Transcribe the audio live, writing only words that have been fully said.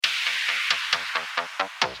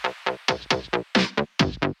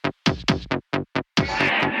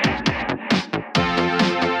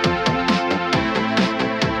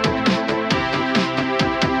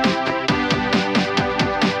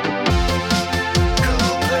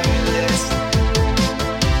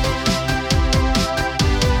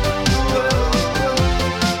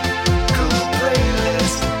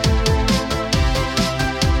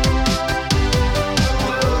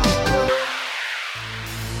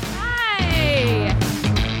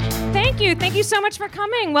Thank you so much for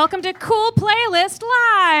coming. Welcome to Cool Playlist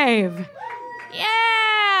Live.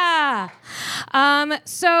 Yeah.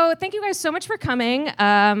 So thank you guys so much for coming.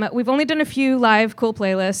 We've only done a few live Cool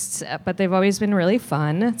Playlists, but they've always been really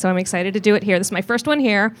fun. So I'm excited to do it here. This is my first one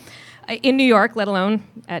here in New York, let alone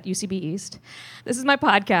at UCB East. This is my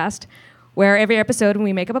podcast where every episode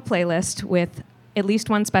we make up a playlist with at least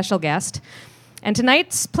one special guest. And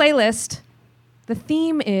tonight's playlist, the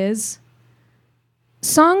theme is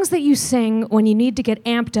songs that you sing when you need to get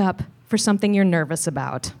amped up for something you're nervous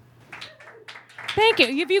about. Thank you.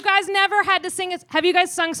 Have you guys never had to sing? Have you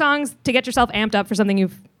guys sung songs to get yourself amped up for something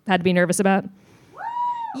you've had to be nervous about?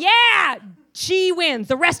 Yeah! She wins.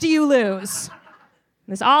 The rest of you lose.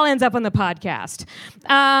 This all ends up on the podcast.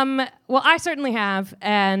 Well, I certainly have,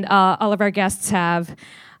 and all of our guests have.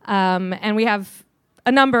 And we have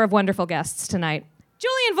a number of wonderful guests tonight.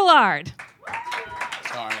 Julian Villard.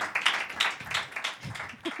 Sorry.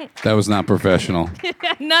 That was not professional.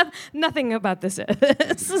 Nothing about this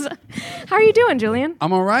is. How are you doing, Julian?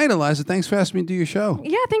 I'm all right, Eliza. Thanks for asking me to do your show.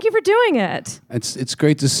 Yeah, thank you for doing it. It's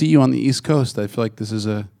great to see you on the East Coast. I feel like this is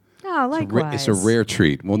likewise. It's a rare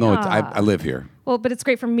treat. Well, no, I live here. Well, but it's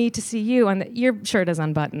great for me to see you, and your shirt is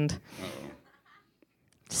unbuttoned.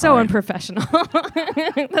 So unprofessional.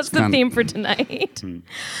 That's the theme for tonight.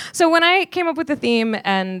 So when I came up with the theme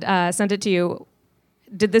and sent it to you,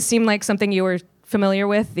 did this seem like something you were familiar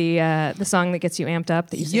with, the song that gets you amped up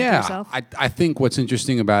that you sing to yourself? I think what's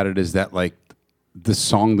interesting about it is that like the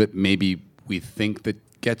song that maybe we think that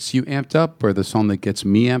gets you amped up, or the song that gets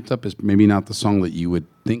me amped up, is maybe not the song that you would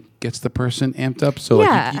think gets the person amped up. So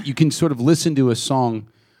like you can sort of listen to a song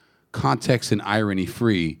context and irony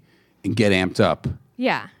free and get amped up.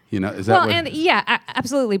 Yeah. You know, is that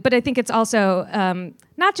absolutely. But I think it's also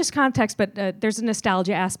not just context, but there's a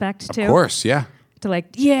nostalgia aspect too. Of course, yeah. To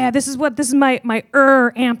like, this is my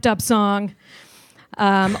amped up song.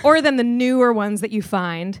 Or then the newer ones that you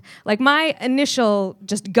find. Like my initial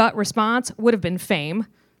just gut response would have been Fame,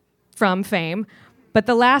 from Fame. But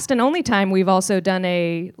the last and only time we've also done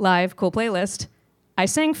a live Cool Playlist, I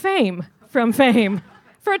sang Fame from Fame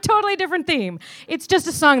for a totally different theme. It's just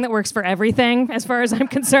a song that works for everything as far as I'm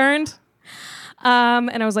concerned.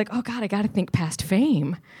 And I was like, oh God, I got to think past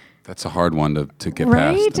Fame. That's a hard one to get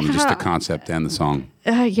right? past. I mean, just the concept and the song.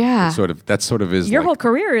 Yeah. That sort of is your like, whole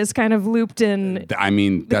career is kind of looped in. I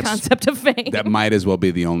mean, the concept of Fame. That might as well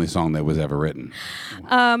be the only song that was ever written.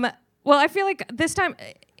 Well, I feel like this time,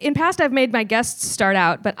 in past I've made my guests start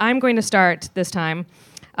out, but I'm going to start this time.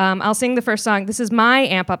 I'll sing the first song. This is my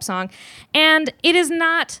amp up song, and it is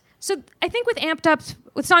not. So I think with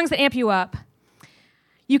songs that amp you up,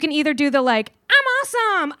 you can either do the like, I'm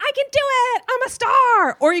awesome, I can do it, I'm a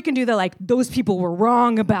star, or you can do the like, those people were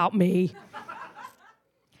wrong about me.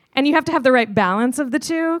 And you have to have the right balance of the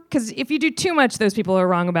two, because if you do too much, those people are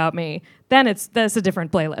wrong about me, then that's a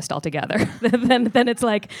different playlist altogether. then it's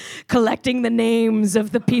like collecting the names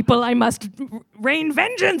of the people I must rain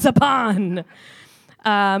vengeance upon.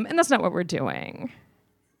 And that's not what we're doing.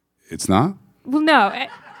 It's not? Well, no.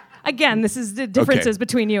 Again, this is the differences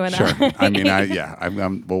between you and I. I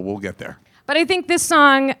mean, well, we'll get there. But I think this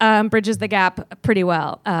song bridges the gap pretty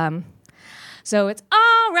well. So it's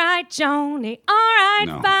all right, Joni, all right,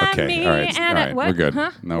 find me. All right, what? We're good.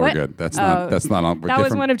 Huh? No, what? we're good. That's not on. That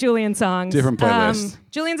was one of Julian's songs. Different playlist.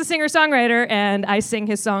 Julian's a singer-songwriter, and I sing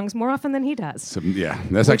his songs more often than he does. So,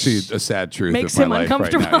 that's actually a sad truth makes of my him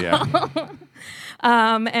life right now.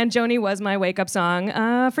 Yeah. And Joni was my wake-up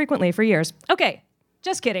song frequently for years. Okay,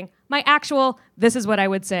 just kidding. My actual This Is What I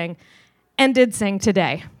Would Sing, and did sing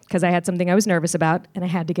today, because I had something I was nervous about, and I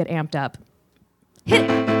had to get amped up. Hit it.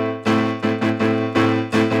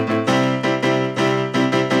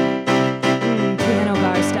 Piano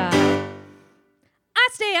bar style. I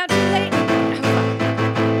stay out too late.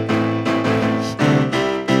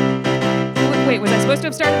 Wait, was I supposed to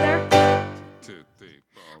have started there? 2, 3,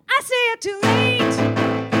 4. I stay out too late.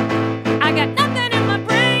 I got nothing in my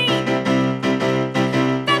brain.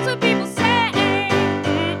 That's what people say.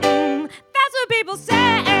 That's what people say.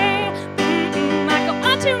 I go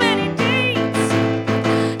on too many dates,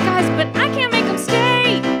 guys, but I can't make them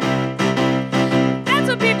stay. That's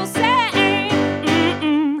what people say.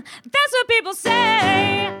 That's what people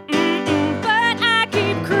say. But I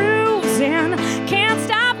keep cruising. Can't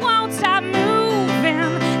stop, won't stop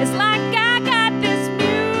moving. It's like I got this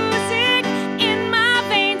music in my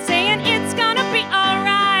veins saying it's gonna be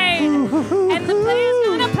alright. And the player's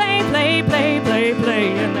gonna play, play, play, play,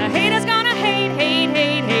 play. And the hater's gonna hate, hate,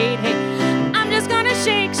 hate, hate, hate. I'm just gonna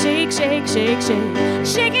shake, shake, shake, shake, shake.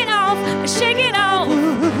 Shake it off, shake it off.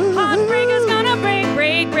 Heartbreaker's gonna break,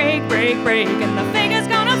 break, break, break, break. And the faker's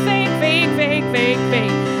gonna fake, fake. fake, fake,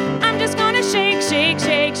 fake. I'm just gonna shake, shake,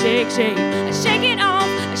 shake, shake, shake. Shake it off,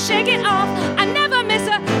 shake it off. I never miss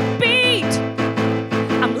a beat.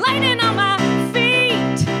 I'm lighting on my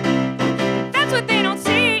feet. That's what they don't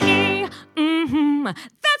see.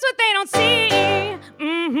 That's what they don't see.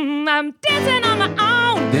 I'm dancing on my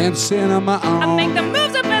own. Dancing on my own. I make the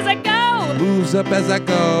moves up as I go. Moves up as I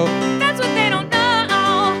go. That's what they don't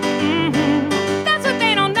know. That's what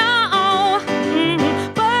they don't know.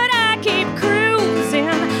 But I keep cruising.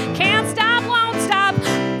 Can't stop, won't stop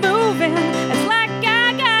moving. It's like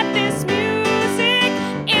I got this music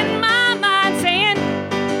in my mind saying,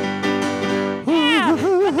 yeah,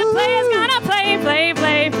 but the player's gonna play, play,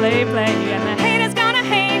 play, play, play. And the haters gonna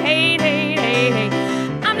hate, hate, hate, hate, hate.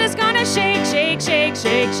 I'm just gonna shake, shake, shake,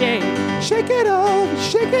 shake, shake. Shake it off,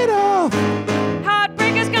 shake it off.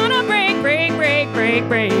 Heartbreaker's gonna break, break, break, break,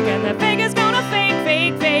 break. And the fake is gonna fake,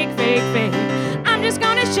 fake, fake, fake, fake. I'm just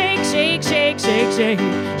gonna shake, shake, shake, shake, shake.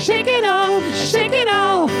 Shake it off, shake it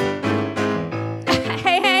off.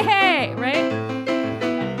 Hey, hey, hey, right?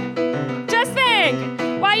 Just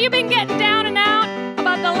think, while you've been getting down and out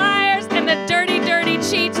about the liars and the dirty, dirty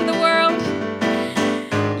cheats of the world,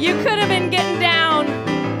 you could have been getting down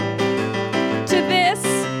to this.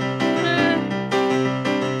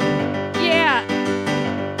 Yeah.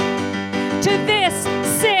 To this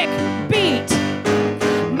sick beat.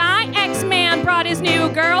 My ex-man brought his new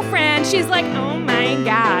girlfriend. She's like, oh my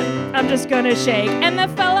God, I'm just gonna shake. And the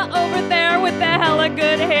fella over there with the hella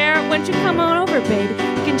good hair, why don't you come on over, baby?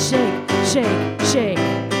 You can shake, shake, shake.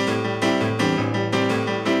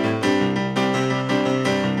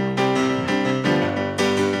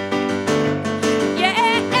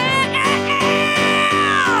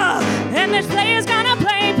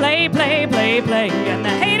 Play, play, play, play, and the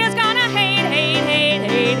haters gonna hate, hate, hate,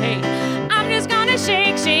 hate, hate. I'm just gonna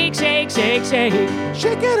shake, shake, shake, shake, shake.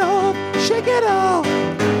 Shake it off, shake it off.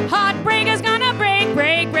 Heartbreaker's gonna break,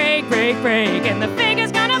 break, break, break, break, and the fake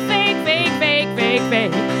is gonna fake, fake, fake, fake,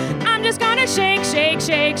 fake. I'm just gonna shake, shake,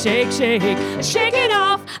 shake, shake, shake. Shake it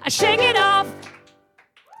off, I shake it off.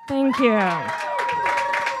 Thank you.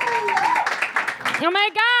 Oh my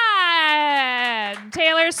God,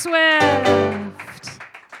 Taylor Swift.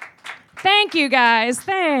 Thank you, guys.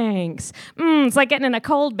 Thanks. It's like getting in a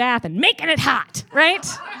cold bath and making it hot, right?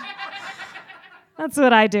 That's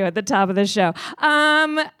what I do at the top of the show. How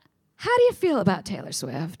do you feel about Taylor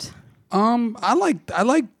Swift? I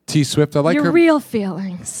like T Swift. I like Your her. real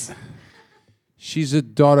feelings. She's a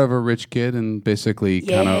daughter of a rich kid and basically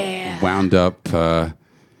kind of wound up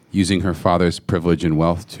using her father's privilege and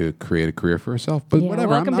wealth to create a career for herself. But whatever,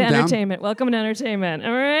 welcome I'm to down. entertainment. Welcome to entertainment.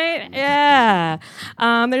 All right? Yeah.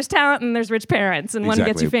 There's talent and there's rich parents, and one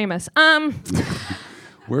gets you famous.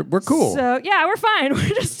 We're cool. So, yeah, we're fine. We're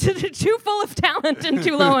just too full of talent and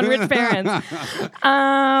too low on rich parents.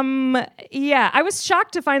 Yeah, I was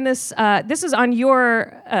shocked to find this. This is on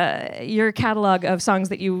your catalog of songs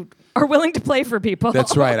that you are willing to play for people.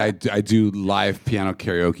 That's right. I do live piano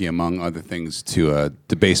karaoke, among other things, to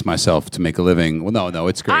debase myself to make a living. Well, no,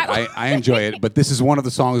 it's great. I enjoy it. But this is one of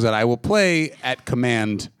the songs that I will play at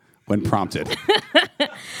command when prompted.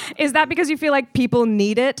 Is that because you feel like people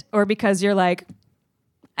need it, or because you're like,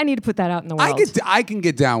 I need to put that out in the world? I can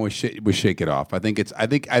get down with Shake It Off. I think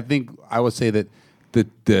I would say that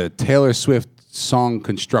the Taylor Swift song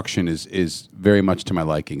construction is very much to my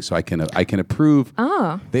liking, so I can approve.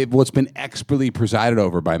 It's been expertly presided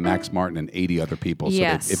over by Max Martin and 80 other people. So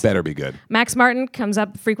yes. it better be good. Max Martin comes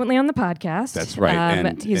up frequently on the podcast. That's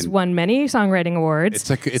right. He's won many songwriting awards.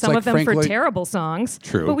 Some of them Frank for Lloyd. Terrible songs.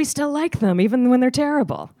 True. But we still like them even when they're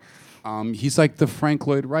terrible. He's like the Frank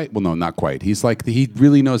Lloyd Wright. Well, no, not quite. He's like he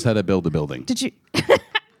really knows how to build a building. Did you?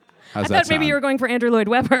 How's I that thought maybe sound? you were going for Andrew Lloyd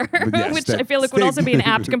Webber, Yes, which I feel like would also be an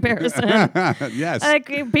apt comparison. Yes. Like,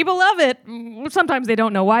 people love it. Sometimes they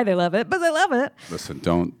don't know why they love it, but they love it. Listen,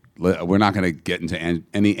 we're not going to get into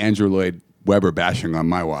any Andrew Lloyd Webber bashing on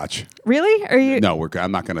my watch. Really? Are you? No,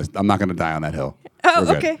 I'm not gonna die on that hill. Oh, We're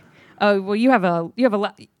good. okay. Oh, well, you have a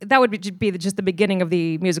lot. That would be just the beginning of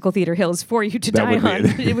the musical theater hills for you to die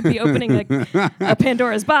on. It would be opening like a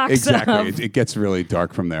Pandora's box. Exactly. It gets really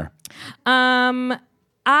dark from there.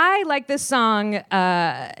 I like this song.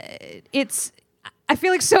 I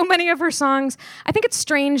feel like so many of her songs, I think it's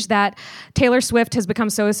strange that Taylor Swift has become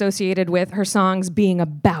so associated with her songs being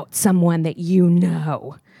about someone that you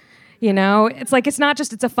know. You know, it's like, it's not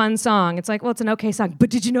just, it's a fun song. It's like, well, it's an okay song, but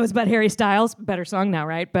did you know it's about Harry Styles? Better song now,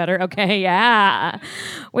 right? Better, okay, yeah.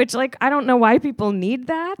 Which, like, I don't know why people need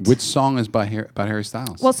that. Which song is about Harry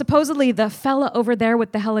Styles? Well, supposedly the fella over there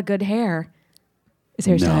with the hella good hair is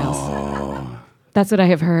Harry Styles. That's what I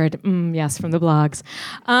have heard. Yes, from the blogs.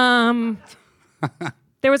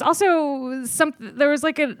 There was also there was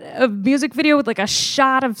like a music video with like a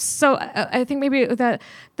shot of I think maybe that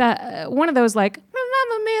one of those like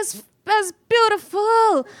remember me as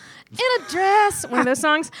beautiful in a dress, one of those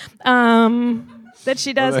songs that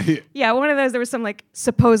she does. Yeah, one of those. There was some like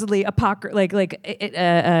supposedly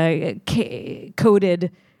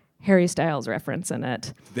coded Harry Styles reference in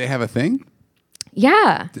it. They have a thing?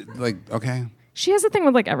 Yeah. Okay. She has a thing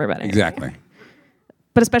with like everybody. Exactly.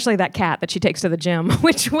 But especially that cat that she takes to the gym,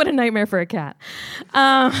 which what a nightmare for a cat. They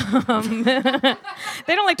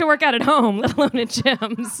don't like to work out at home, let alone at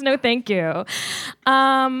gyms. No, thank you.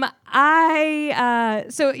 I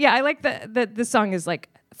like that this song is like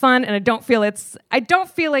fun, and I don't feel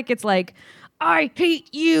like it's like I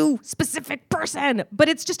hate you, specific person, but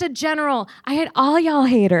it's just a general I hate all y'all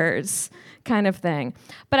haters kind of thing.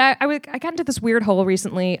 But I got into this weird hole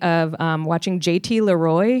recently of watching JT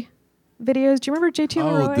Leroy videos. Do you remember JT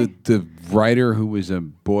Leroy? The writer who was a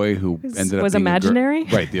boy who ended up was being imaginary?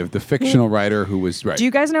 Right, the fictional writer who was right. Do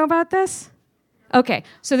you guys know about this? Okay,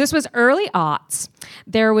 so this was early aughts.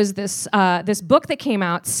 There was this book that came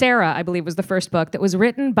out, Sarah, I believe was the first book, that was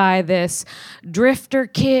written by this drifter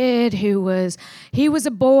kid he was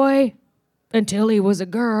a boy until he was a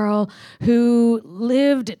girl who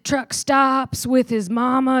lived at truck stops with his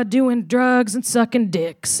mama doing drugs and sucking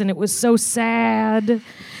dicks, and it was so sad.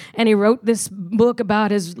 And he wrote this book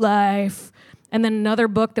about his life, and then another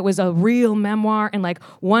book that was a real memoir, and like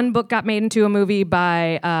one book got made into a movie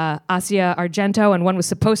by Asia Argento, and one was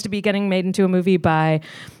supposed to be getting made into a movie by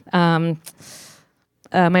My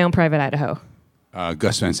Own Private Idaho.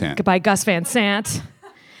 Gus Van Sant. By Gus Van Sant.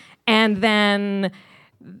 And then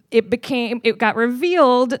it got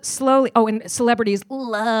revealed slowly. Oh, and celebrities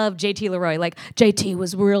love JT Leroy. Like, JT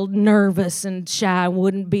was real nervous and shy,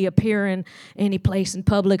 wouldn't be appearing any place in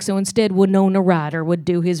public, so instead Winona Ryder would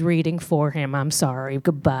do his reading for him. I'm sorry,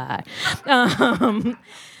 goodbye. And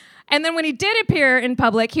then when he did appear in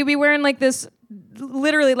public, he'd be wearing like this,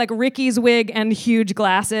 literally like Ricky's wig and huge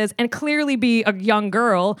glasses, and clearly be a young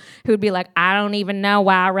girl who'd be like, I don't even know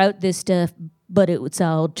why I wrote this stuff, but it was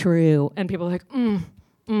all true. And people are like, oh,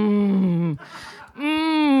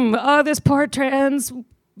 this poor trans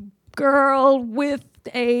girl with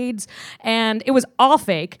AIDS. And it was all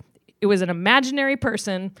fake. It was an imaginary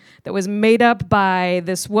person that was made up by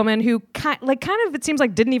this woman who kind of, it seems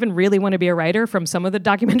like, didn't even really want to be a writer from some of the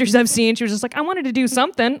documentaries I've seen. She was just like, I wanted to do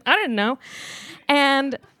something. I didn't know.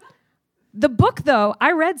 And the book, though,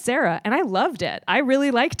 I read Sarah, and I loved it. I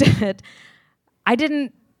really liked it. I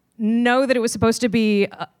didn't know that it was supposed to be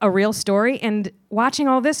a real story, and watching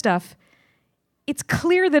all this stuff, it's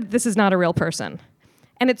clear that this is not a real person.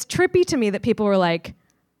 And it's trippy to me that people were like,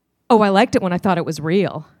 oh, I liked it when I thought it was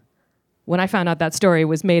real. When I found out that story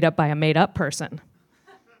was made up by a made-up person.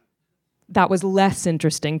 That was less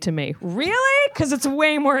interesting to me. Really? Because it's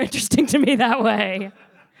way more interesting to me that way.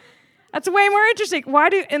 That's way more interesting.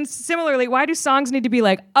 Similarly, why do songs need to be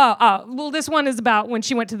like, well, this one is about when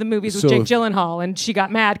she went to the movies with Jake Gyllenhaal and she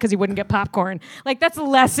got mad because he wouldn't get popcorn. Like, that's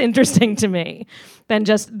less interesting to me than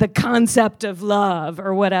just the concept of love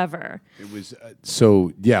or whatever. It was, like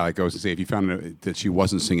I was going to say, if you found that she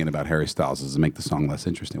wasn't singing about Harry Styles, does it make the song less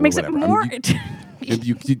interesting? Makes it more...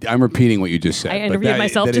 I'm repeating what you just said. I interviewed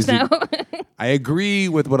myself just now. I agree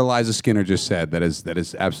with what Eliza Skinner just said. That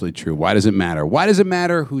is absolutely true. Why does it matter? Why does it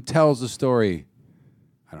matter who tells the story?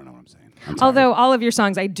 I don't know what I'm saying. Although all of your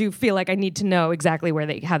songs, I do feel like I need to know exactly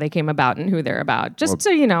how they came about and who they're about, just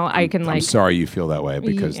so you know, I can like. I'm sorry you feel that way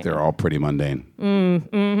because they're all pretty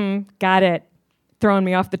mundane. Got it. Throwing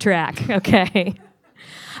me off the track. Okay.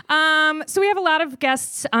 So we have a lot of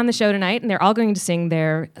guests on the show tonight, and they're all going to sing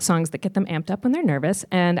their songs that get them amped up when they're nervous.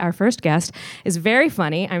 And our first guest is very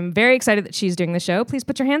funny. I'm very excited that she's doing the show. Please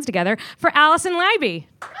put your hands together for Allison Leiby.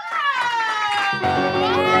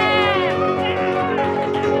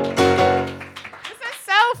 This is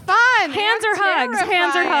so fun. Hands or hugs.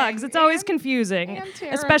 Hands or hugs. It's always confusing,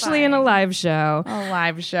 especially in a live show. A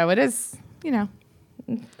live show. It is,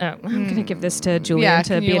 I'm going to give this to Julian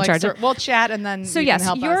to be in charge of. We'll chat and then so you can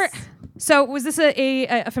help us. So was this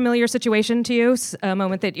a familiar situation to you? A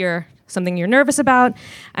moment that something you're nervous about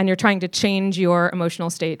and you're trying to change your emotional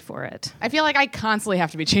state for it? I feel like I constantly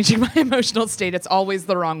have to be changing my emotional state. It's always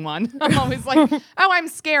the wrong one. I'm always like, oh, I'm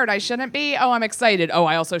scared. I shouldn't be. Oh, I'm excited. Oh,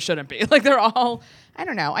 I also shouldn't be. Like they're all, I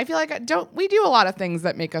don't know. I feel like we do a lot of things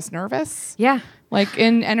that make us nervous. Yeah. Like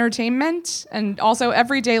in entertainment and also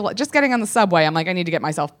every day, just getting on the subway, I'm like, I need to get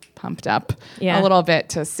myself pumped up a little bit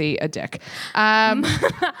to see a dick.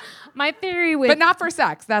 My theory with but not for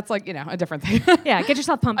sex. That's like, a different thing. yeah, get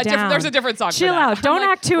yourself pumped down. There's a different song for Chill that. out. Don't I'm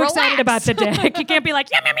like, act too excited about relax. the dick. You can't be like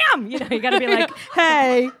yum yum yum. You got to be like,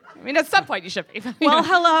 hey. I mean, at some point you should be. Well,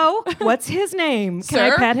 hello. What's his name? Can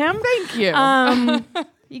Sir? I pet him? Thank you.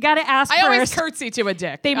 You got to ask I first. always curtsy to a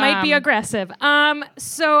dick. They might be aggressive.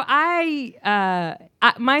 So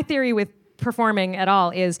my theory with performing at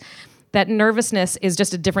all is that nervousness is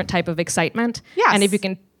just a different type of excitement. Yes. And if you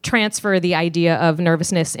can transfer the idea of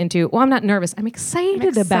nervousness into, well, I'm not nervous. I'm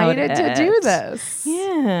excited about it. to do this.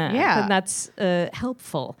 Yeah. Yeah. Then that's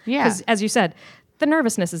helpful. Yeah. Because as you said, the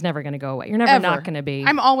nervousness is never going to go away. You're never Ever. not going to be.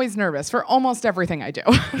 I'm always nervous for almost everything I do.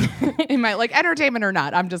 In my entertainment or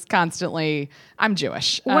not, I'm just constantly. I'm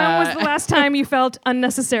Jewish. When was the last time you felt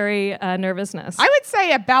unnecessary nervousness? I would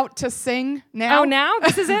say about to sing now. Oh, now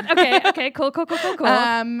this is it. Okay. Cool.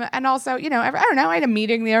 And also, I don't know. I had a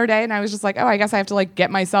meeting the other day, and I was just like, oh, I guess I have to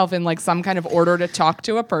get myself in some kind of order to talk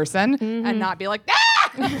to a person and not be like,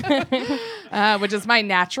 which is my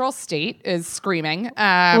natural state is screaming.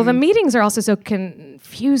 Well, the meetings are also so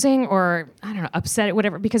confusing or, I don't know, upsetting,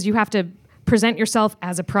 whatever, because you have to present yourself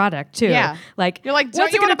as a product, too. Yeah. You're like, don't what's you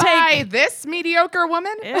it going want to to buy take? this mediocre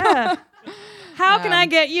woman? Yeah. How can I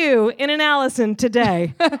get you in an Allison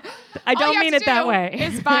today? I All don't you have mean to it that do way.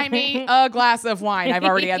 is buy me a glass of wine. I've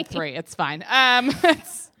already had 3. It's fine.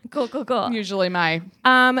 It's Cool. usually my...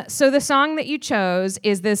 So the song that you chose,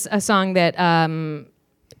 is this a song that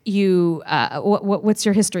what's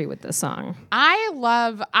your history with this song?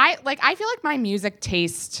 I feel like my music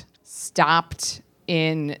taste stopped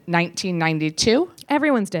in 1992,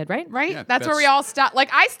 Everyone's did, right? right? Yeah, that's where that's- we all stopped.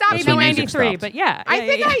 I stopped That's when knowing. music 93, stopped. but yeah. I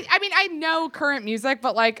think I know current music,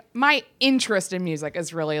 but my interest in music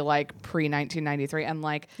is really pre 1993,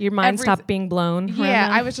 and your mind stopped being blown. around Yeah,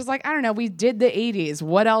 then? I was just I don't know. We did the 80s.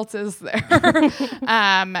 What else is there?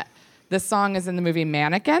 The song is in the movie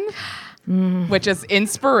Mannequin, which is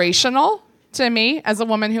inspirational to me as a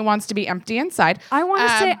woman who wants to be empty inside. I want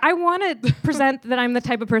to present that I'm the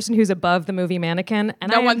type of person who's above the movie Mannequin,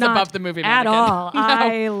 and No I am one's not above the movie at Mannequin. all. No.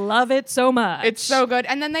 I love it so much. It's so good.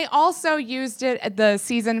 And then they also used it at the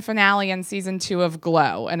season finale and season 2 of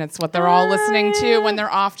Glow. And it's what they're all listening to when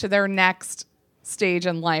they're off to their next stage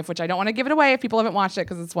in life, which I don't want to give it away if people haven't watched it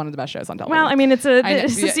because it's one of the best shows on television. Well, I mean, it's I know, a yeah.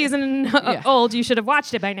 season old. You should have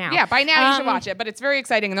watched it by now. Yeah, by now you should watch it, but it's very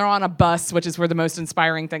exciting. And they're on a bus, which is where the most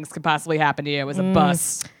inspiring things could possibly happen to you, is a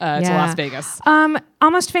bus to Las Vegas.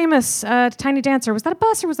 Almost Famous, Tiny Dancer. Was that a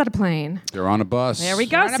bus or was that a plane? They're on a bus. There we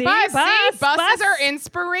go. On a See? bus. See? Buses bus. are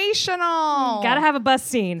inspirational. Gotta have a bus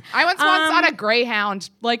scene. I once on a Greyhound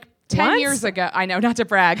 10 Once? years ago. I know, not to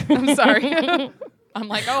brag. I'm sorry. I'm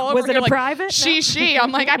over Was it here a private? She.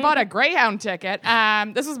 I'm I bought a Greyhound ticket.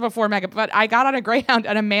 This was before Mega, but I got on a Greyhound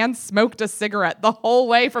and a man smoked a cigarette the whole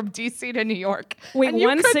way from DC to New York. Wait, And you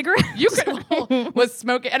one cigarette? You was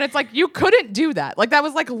smoking, and it's you couldn't do that. That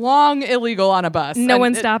was long illegal on a bus. No And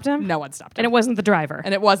one stopped him? No one stopped him. And it wasn't the driver.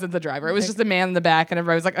 And it wasn't the driver. It was just a man in the back, and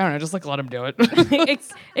everybody was I don't know, just let him do it.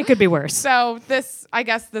 it could be worse. So I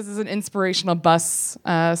guess this is an inspirational bus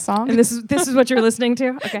song. And this is what you're listening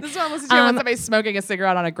to? Okay. This is what I'm listening to when somebody's smoking a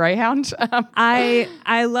cigarette on a Greyhound.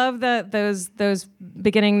 I love those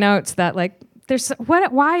beginning notes that there's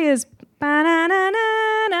why is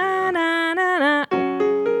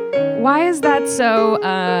why is that so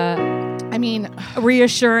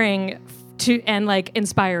reassuring to and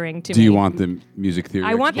inspiring to me? Do you want the music theory?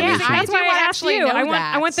 I want the music. explanation? That's why I asked actually you. know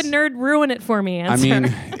I want the that. nerd ruin it for me. I Answer.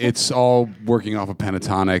 mean, it's all working off a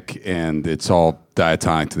pentatonic, and it's all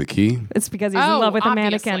diatonic to the key. it's because he's in Oh, love with a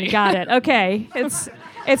obviously. mannequin. Got it. Okay. It's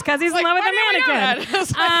because he's in love with why a didn't we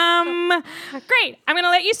know mannequin. Great. I'm gonna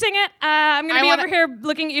let you sing it. I'm gonna I be wanna- over here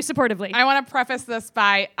looking at you supportively. I want to preface this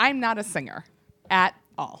by I'm not a singer at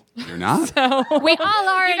all. You're not? we all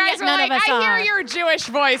are. You and guys yet were none like, of us I are. hear your Jewish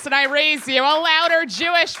voice, and I raise you a louder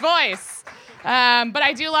Jewish voice. But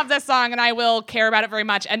I do love this song, and I will care about it very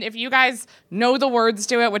much. And if you guys know the words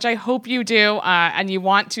to it, which I hope you do, and you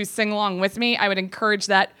want to sing along with me, I would encourage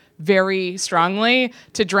that very strongly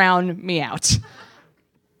to drown me out.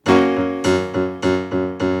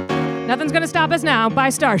 Nothing's gonna stop us now by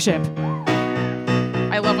Starship.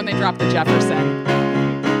 I love when they drop the Jefferson.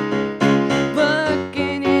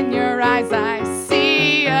 Looking in your eyes, I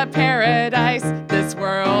see a paradise. This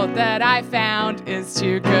world that I found is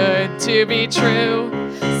too good to be true.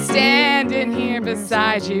 Standing here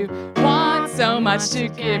beside you, want so much to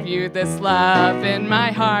give you this love in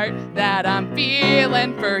my heart that I'm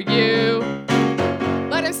feeling for you.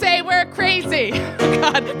 Let him say we're crazy.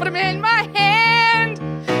 God, put him in my hand.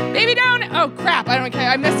 Baby, don't. Oh, crap. I don't care.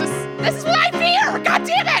 I missed this. This is what I fear. God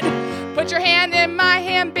damn it. Put your hand in my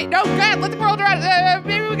hand. No, God, let the world around.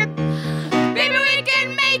 Maybe we can.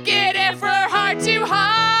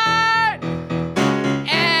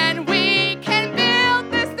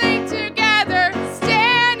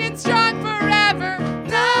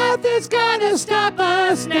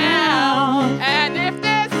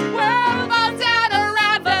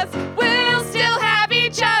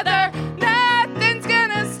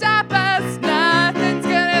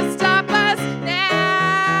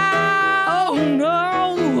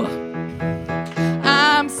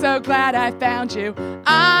 glad I found you.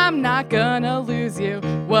 I'm not gonna lose you.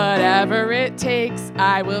 Whatever it takes,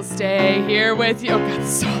 I will stay here with you. Oh God,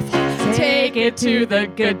 so awful. Take it to the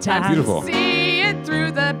good times. Beautiful. See it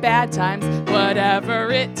through the bad times.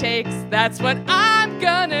 Whatever it takes, that's what I'm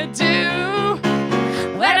gonna do.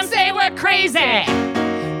 Let them say we're crazy.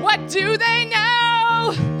 What do they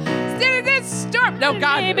know? Still this storm. No,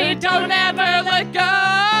 God, Maybe don't ever let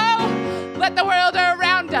go. Let the world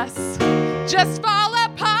around us just fall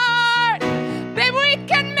apart. Baby, we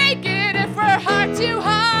can make it if we're heart to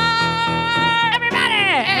heart.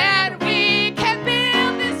 Everybody! And we can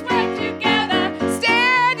build this world together.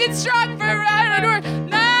 Standing strong forever.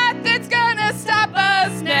 Nothing's gonna stop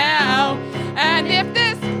us now. And if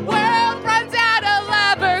this world runs out of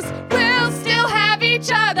lovers, we'll still have each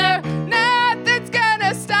other. Nothing's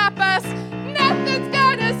gonna stop us. Nothing's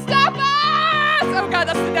gonna stop us. Oh God,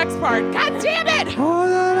 that's the next part. God damn it! All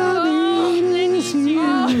that I need is you.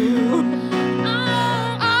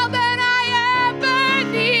 All that I ever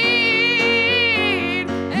need,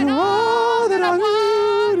 and all that I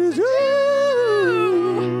want is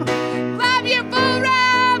you. love you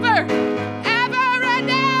forever, ever and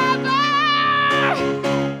ever.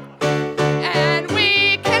 And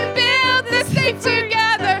we can build this thing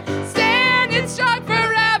together, standing strong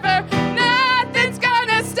forever. Nothing's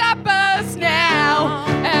gonna stop us now.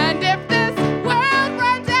 And if this world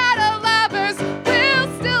runs out of lovers, we'll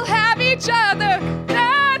still have each other.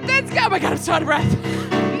 Nothing's gonna. Oh my God, I'm so out of breath.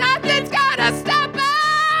 Nothing's gonna stop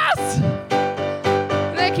us.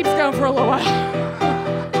 And that keeps going for a little while.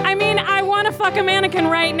 I mean, I want to fuck a mannequin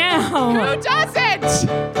right now. Who doesn't?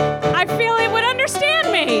 I feel it would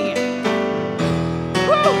understand me.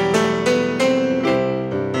 Woo!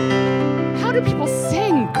 How do people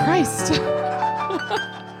sing? Christ.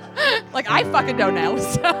 Like, I fucking don't know.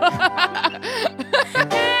 So. Thank you so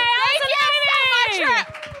much.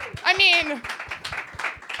 I mean,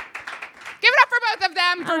 give it up for both of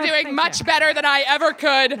them for Oh, doing thank much you. better than I ever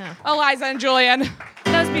could. No. Eliza and Julian.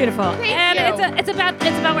 That was beautiful. Thank and you. it's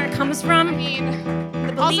about where it comes I from. mean,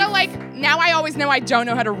 The belief. also, like, now I always know I don't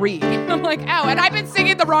know how to read. I'm like, oh, and I've been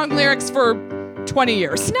singing the wrong lyrics for 20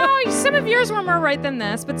 years. No, some of yours were more right than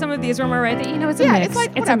this, but some of these were more right. That it's a Yeah, mix. it's like,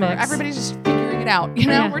 it's a whatever. mix. Everybody's just figuring it out. You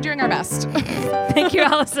know, Yeah. we're doing our best. Thank you,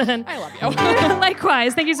 Allison. I love you.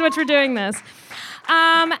 Likewise. Thank you so much for doing this.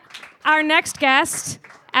 Our next guest,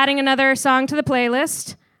 adding another song to the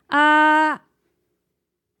playlist,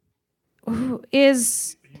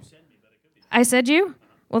 is. I said you?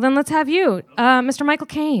 Well, then let's have you, Mr. Michael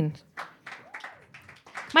Caine.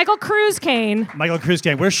 Michael Cruz Caine. Michael Cruz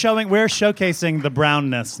Gang. We're showcasing the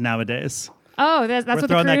brownness nowadays. Oh, that's We're what the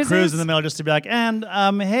throwing that cruise cruise is? in the middle just to be like, and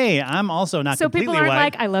hey, I'm also not So completely people aren't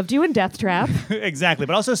white. like, I loved you in Death Trap. Exactly,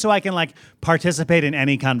 but also so I can like participate in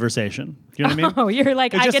any conversation. Do you know what I mean? Oh, you're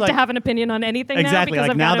like, It's I just get to like- have an opinion on anything Exactly. now because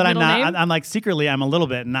Like I've now got that a I'm middle not, name? I'm like secretly I'm a little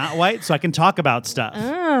bit not white, so I can talk about stuff. Oh. Do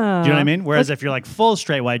you know what I mean? Whereas if you're like full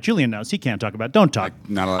straight white, Julian knows he can't talk about. Don't talk.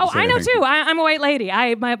 Not allowed Oh, to say I know anything. too. I'm a white lady.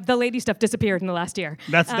 The lady stuff disappeared in the last year.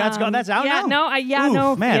 That's gone. That's out yeah, now.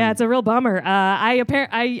 No, Oof, man. Yeah, it's a real bummer.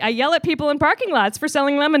 I yell at people in parking lots for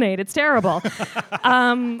selling lemonade. It's terrible.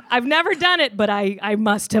 I've never done it, but I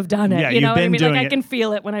must have done it. Yeah, you you've know what I been mean? Like doing I it. can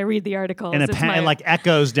feel it when I read the articles. And It's my- it like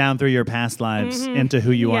echoes down through your past lives into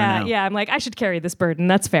who you are now. Yeah, I'm like, I should carry this burden.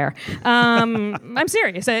 That's fair. I'm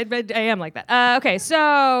serious. I am like that. Okay,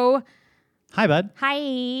 so Hi, bud. hi.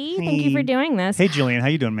 Thank you for doing this. Hey, Julian. How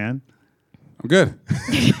you doing, man? I'm good.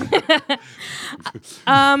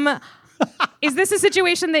 Is this a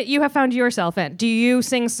situation that you have found yourself in? Do you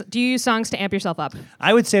use songs to amp yourself up?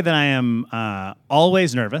 I would say that I am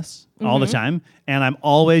always nervous all the time, and I'm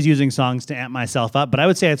always using songs to amp myself up. But I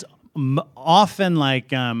would say it's often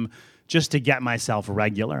like just to get myself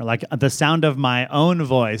regular. Like the sound of my own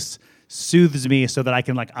voice soothes me so that I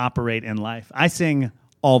can like operate in life. I sing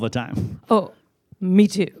all the time. Oh, me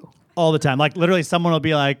too. All the time. Like literally someone will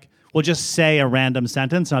be like, we'll just say a random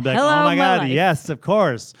sentence and I'll be like, Hello, oh my my God, life. yes, of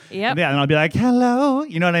course. Yep. Yeah, and I'll be like, hello.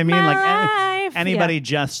 You know what I mean? My Like life. anybody Yeah.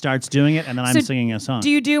 just starts doing it and then I'm So singing a song. Do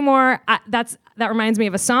you do more? That reminds me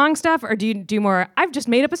of a song stuff, or do you do more? I've just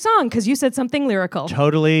made up a song because you said something lyrical.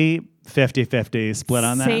 Totally 50-50 split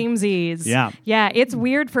on that. Same Z's. Yeah. Yeah, it's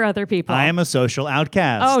weird for other people. I am a social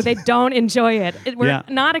outcast. Oh, they don't enjoy it. We're Yeah.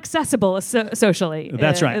 not accessible socially.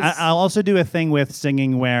 That's right. It's- I'll also do a thing with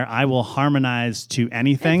singing where I will harmonize to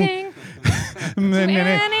anything. Anything.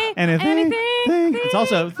 anything. anything. Thing. It's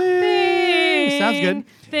also thing. sounds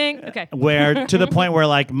good. Okay. Where to the point where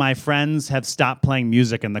like my friends have stopped playing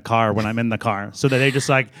music in the car when I'm in the car, so that they just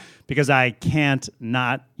like because I can't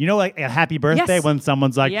not like a happy birthday Yes. when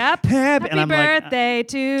someone's like Yep. happy and I'm birthday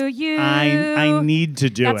to you. I need to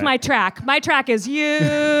do That's it. my track. My track is you.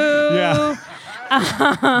 Yeah.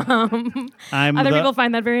 I'm Other the- people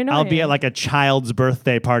find that very annoying. I'll be at like a child's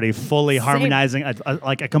birthday party, fully harmonizing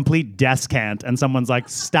like a complete descant, and someone's like,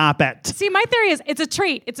 "Stop it!" See, my theory is it's a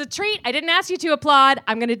treat. It's a treat. I didn't ask you to applaud.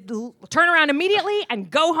 I'm going to turn around immediately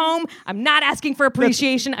and go home. I'm not asking for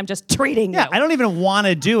appreciation. I'm just treating Yeah, you. I don't even want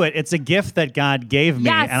to do it. It's a gift that God gave me,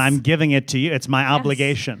 Yes. and I'm giving it to you. It's my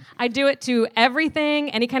obligation. I do it to everything,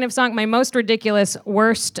 any kind of song. My most ridiculous,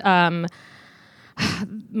 worst,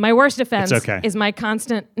 my worst offense It's okay. is my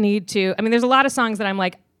constant need to. I mean, there's a lot of songs that I'm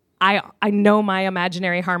like, I know my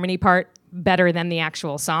imaginary harmony part better than the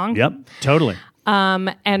actual song. Yep, totally.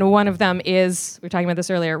 And one of them is, we were talking about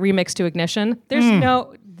this earlier, Remix to Ignition. There's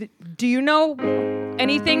no, do you know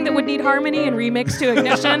anything that would need harmony and remix to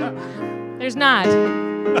Ignition? There's not.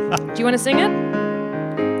 Do you want to sing it?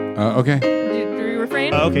 Okay. Do you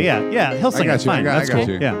refrain? Okay, yeah, he'll sing got it. you, I Fine, got that's cool.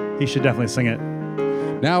 you. Yeah, he should definitely sing it.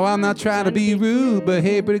 Now I'm not trying to be rude, but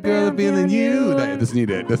hey, pretty girl, I'm feeling you. That doesn't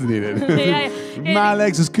need it. Doesn't need it. Yeah. My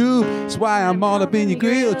legs is cool. That's why I'm all up in your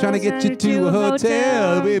grill, trying to get you to a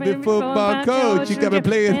hotel. Baby football coach, you got me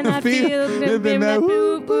playing in the field.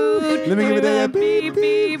 Let me give it that beep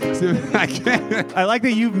beep. I can't. I like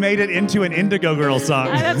that you've made it into an Indigo Girls song.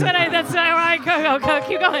 That's where I go.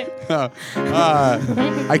 Keep going.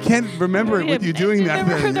 I can't remember it with you doing that.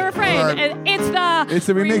 The refrain. It's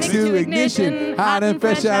the remix to Ignition, hot and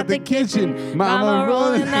fresh out the kitchen. Mama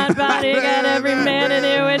rolling that body, got every man in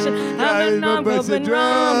here wishing. I'm non open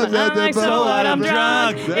rum. I'm like, so what? I'm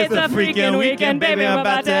drunk. It's a freaking weekend, baby. I'm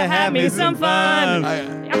about to have me some fun.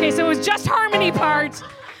 Okay, so it was just harmony parts.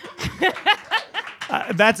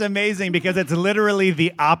 That's amazing because it's literally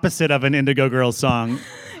the opposite of an Indigo Girls song.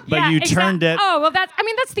 But Yeah, you turned it. Oh well,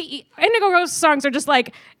 that's the Indigo Girls songs are just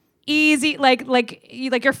like easy, like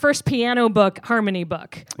your first piano book harmony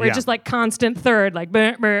book, where Yeah. it's just like constant third, like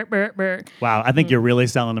burr, burr, burr, burr. Wow, I think you're really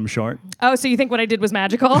selling them short. Oh, so you think what I did was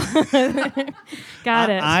magical? Got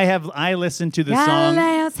it. I listened to the song.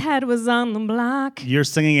 Galileo's head was on the block. You're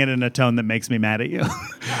singing it in a tone that makes me mad at you.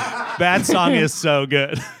 That song is so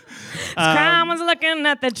good. Crime was looking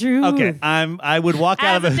at the truth. Okay, I would walk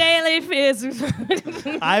out As of a a. daily fizz.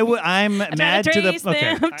 I'm mad to the.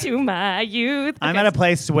 Okay, to my youth. I'm Okay. at a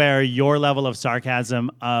place where your level of sarcasm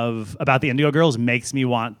about the Indigo Girls makes me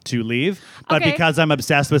want to leave, but Okay. because I'm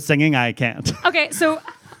obsessed with singing, I can't. Okay, so,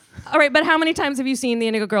 all right, but how many times have you seen the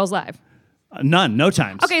Indigo Girls live? None, no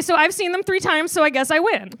times. Okay, so I've seen them 3 times, so I guess I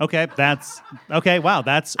win. Okay, that's okay. Wow,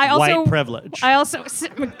 that's I also, white privilege. God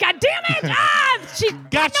damn it! She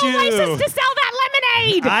Got no you. license to sell that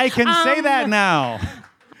lemonade. I can say that now.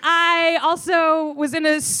 I also was in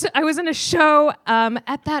a show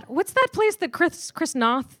at that, what's that place that Chris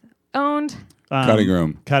Noth owned? Cutting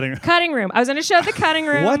room. Cutting Room. I was in a show at the Cutting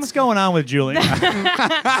Room. What's going on with Julian?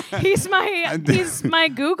 He's my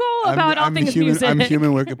Google about all things human, music. I'm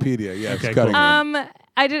human Wikipedia. Yes, Okay, cutting cool. room.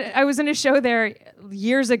 I was in a show there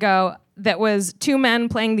years ago that was 2 men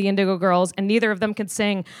playing the Indigo Girls, and neither of them could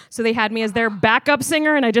sing. So they had me as their backup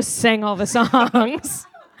singer, and I just sang all the songs.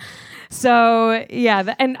 So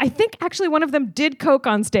yeah, and I think actually one of them did coke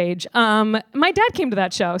on stage. My dad came to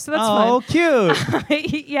that show, so that's Oh, cute. fun.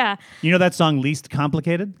 Yeah, You know that song Least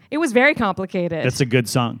Complicated? it was very complicated. That's a good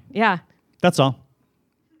song. Yeah. That's all.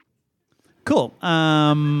 Cool.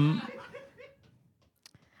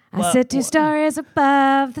 I sit 2 stories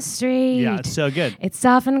above the street. Yeah, it's so good. It's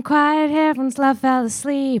soft and quiet here once love fell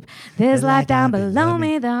asleep. There's life down below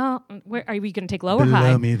me though. Where are we going to take low or high?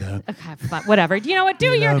 Below me, though. Okay, fine, whatever. You know what? Do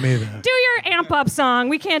your amp up song.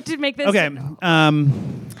 We can't make this. Okay.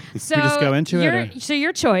 So we just go into it, or? So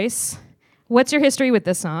your choice. What's your history with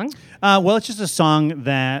this song? Well, it's just a song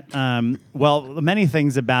that, many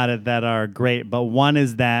things about it that are great, but one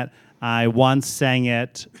is that I once sang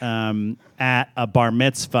it at a bar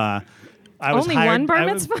mitzvah. I was Only hired, one bar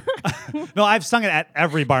I was- mitzvah? No, I've sung it at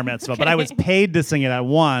every bar mitzvah, but I was paid to sing it at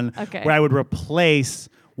one Okay. where I would replace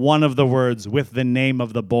one of the words with the name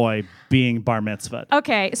of the boy being bar mitzvah.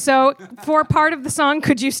 Okay, so for part of the song,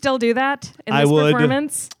 could you still do that in I this would.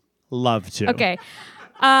 performance? Love to. Okay.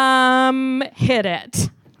 Hit it.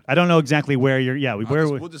 I don't know exactly where you're. Yeah,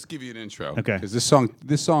 We'll just give you an intro. Okay. Because this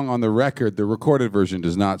song on the record, the recorded version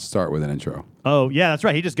does not start with an intro. Oh, yeah, that's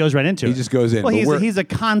right. He just goes right into it. He just goes in, Well, but he's a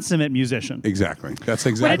consummate musician. Exactly. That's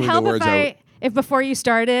Would exactly it the help words if before you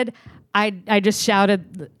started, I just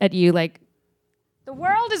shouted at you like, the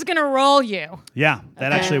world is gonna roll you. Yeah,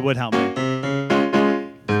 that Okay. actually would help me.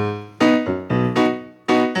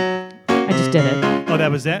 Oh, that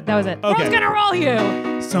was it? That was it. Okay. World's gonna roll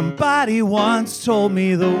you. Somebody once told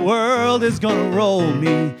me the world is gonna roll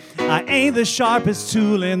me. I ain't the sharpest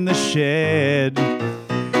tool in the shed.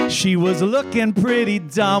 She was looking pretty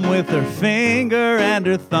dumb with her finger and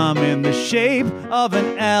her thumb in the shape of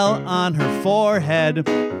an L on her forehead.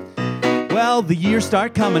 Well, the years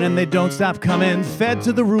start coming and they don't stop coming. Fed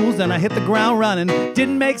to the rules and I hit the ground running.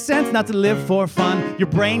 Didn't make sense not to live for fun. Your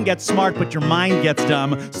brain gets smart but your mind gets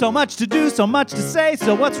dumb. So much to do, so much to say.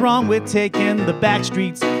 So what's wrong with taking the back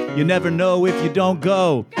streets? You never know if you don't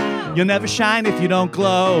go. You'll never shine if you don't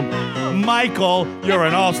glow. Michael, you're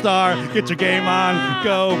an all-star. Get your game on,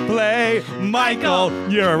 go play. Michael,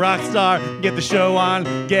 you're a rock star. Get the show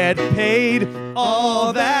on, get paid.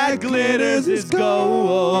 All that glitters is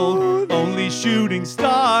gold. Only shooting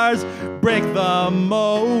stars break the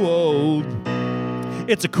mold.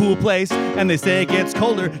 It's a cool place, and they say it gets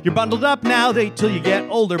colder. You're bundled up now till you get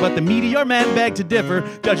older, but the meteor men beg to differ,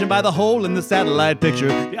 judging by the hole in the satellite picture.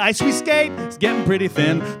 The ice we skate is getting pretty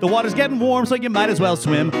thin. The water's getting warm, so you might as well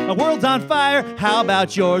swim. My world's on fire, how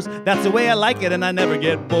about yours? That's the way I like it, and I never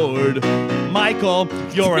get bored. Michael,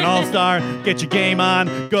 you're an all-star. Get your game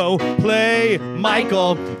on, go play.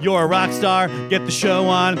 Michael, you're a rock star. Get the show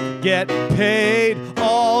on, get paid.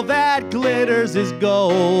 All that glitters is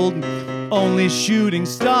gold. Only shooting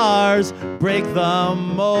stars break the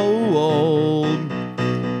mold.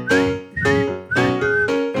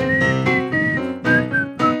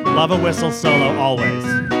 Love a whistle solo always.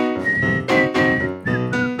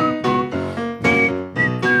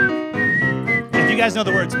 If you guys know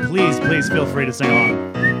the words, please feel free to sing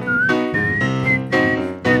along.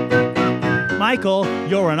 Michael,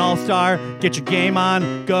 you're an all-star. Get your game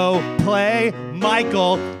on, go play.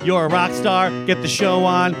 Michael, you're a rock star. Get the show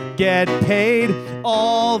on, get paid.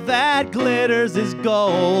 All that glitters is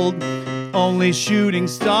gold. Only shooting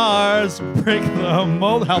stars break the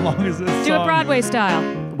mold. How long is this song? Do it Broadway style.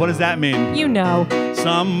 What does that mean? You know.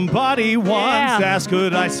 Somebody once asked,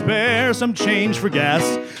 could I spare some change for gas?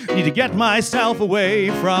 Need to get myself away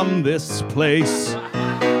from this place.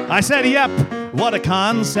 I said, yep, what a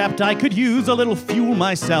concept. I could use a little fuel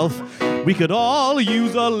myself. We could all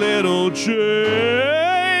use a little change.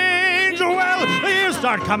 Well, the years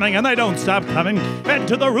start coming and they don't stop coming. Fed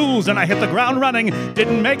to the rules and I hit the ground running.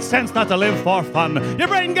 Didn't make sense not to live for fun. Your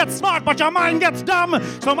brain gets smart but your mind gets dumb.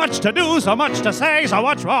 So much to do, so much to say. So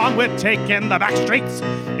what's wrong with taking the back streets?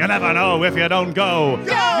 You never know if you don't go.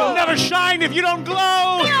 You'll never shine if you don't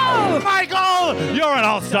glow. Michael, you're an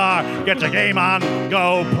all-star. Get your game on,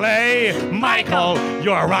 go play. Michael,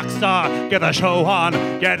 you're a rock star. Get the show on,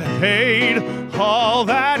 get paid. All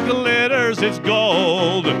that glitters is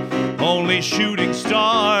gold. Only shooting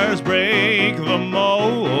stars break the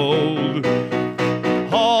mold.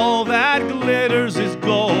 All that glitters is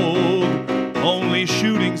gold. Only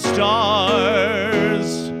shooting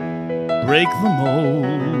stars break the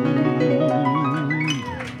mold.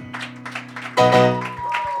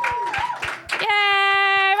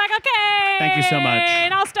 Yay, Michael Caine! Thank you so much.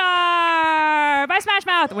 An all-star by Smash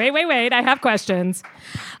Mouth. Wait, I have questions.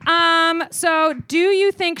 So do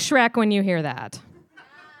you think Shrek when you hear that?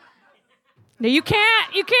 No, you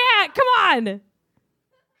can't. Come on.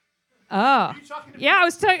 Oh. Yeah, I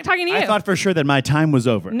was talking to you. I thought for sure that my time was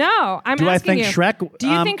over. No, I'm Do I asking think you. Shrek? Do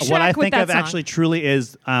you think Shrek what I with think that of song? actually truly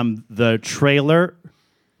is the trailer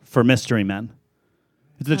for Mystery Men.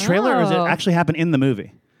 Is it the trailer or does it Oh. actually happen in the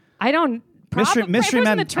movie? I don't. Mystery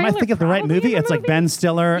Men. Am I thinking of the right movie? It's like Ben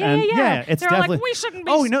Stiller and Yeah. it's They're all like, definitely. we shouldn't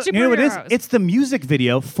be oh no, you know what it is? superheroes. It's the music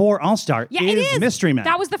video for All Star. Yeah, it is. Mystery Men.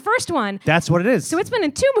 That was the first one. That's what it is. So it's been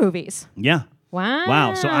in 2 movies. yeah. Wow.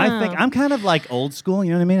 Wow. So I think I'm kind of like old school.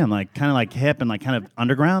 You know what I mean? I'm like kind of like hip and like kind of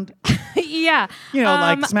underground. Yeah. You know,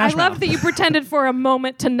 like Smash I love Mouth. that you pretended for a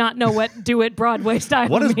moment to not know what do it Broadway style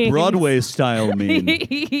What does means. Broadway style mean?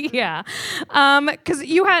 Yeah. Because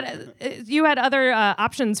you had other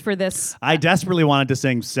options for this. I desperately wanted to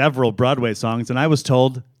sing several Broadway songs, and I was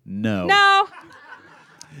told no. No.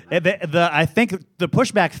 I think the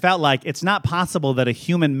pushback felt like it's not possible that a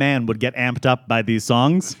human man would get amped up by these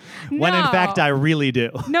songs, when in No. fact I really do.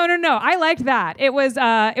 No. I liked that. It was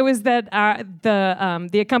that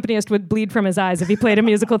the accompanist would bleed from his eyes if he played a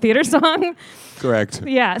musical theater song. Correct.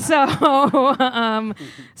 Yeah. So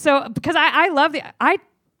because I love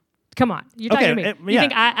come on, you're talking to me. You yeah.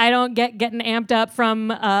 think I don't getting amped up from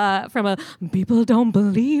a people don't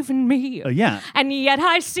believe in me. Yeah. And yet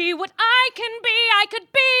I see what I can be. I could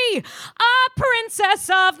be a princess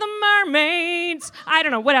of the mermaids. I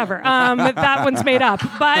don't know, whatever. That one's made up.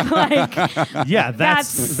 But like Yeah,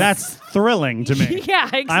 that's thrilling to me. Yeah,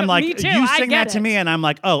 I'm like, me too. you I sing get that to it. me, and I'm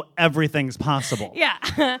like, oh, everything's possible.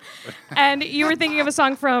 Yeah. And you were thinking of a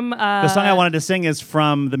song from The song I wanted to sing is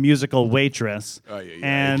from the musical Waitress. Oh, yeah,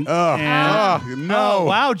 yeah. And, Oh, and oh, no. oh,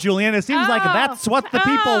 wow, Julian, it seems like that's what the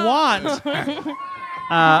people want.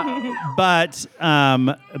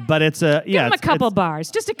 But it's a Give him a it's- couple it's-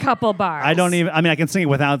 bars, just a couple bars. I don't even. I mean, I can sing it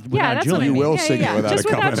without Yeah, that's what I Julian. mean. will Yeah, sing yeah, it without just a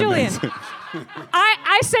without Julian.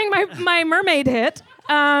 I sang my mermaid hit.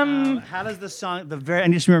 How does the song? I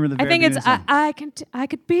just remember the. I Very think it's beginning song. I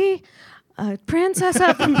could be a princess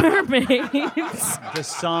of the mermaids. The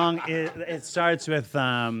song. It starts with.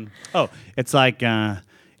 It's like.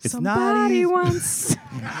 It's not Somebody easy. once.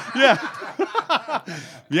 Yeah.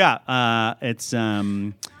 It's.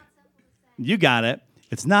 You got it.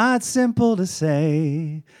 It's not simple to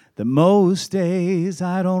say that most days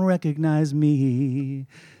I don't recognize me.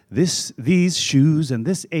 These shoes and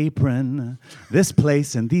this apron, this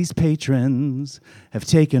place and these patrons have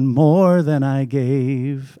taken more than I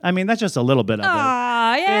gave. I mean, that's just a little bit of it.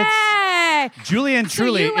 Aw, yay! Julian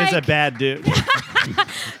truly you is a like- bad dude.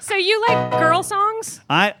 So you like girl songs?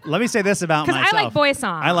 Let me say this about 'Cause I myself. like boy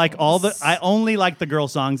songs. I like I only like the girl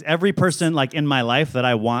songs. Every person like in my life that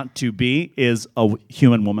I want to be is a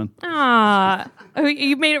human woman. Aw. Oh,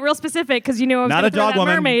 you made it real specific because you knew I was Not going a to throw dog that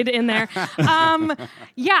woman. mermaid in there.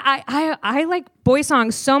 Yeah, I like boy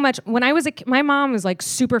songs so much. When I was my mom was like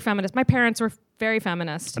super feminist. My parents were very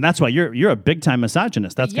feminist. And that's why you're a big time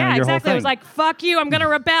misogynist. That's kind Yeah, of your exactly. whole I thing. was like, "Fuck you! I'm gonna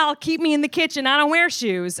rebel. Keep me in the kitchen. I don't wear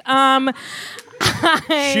shoes."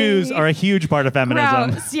 Shoes are a huge part of feminism.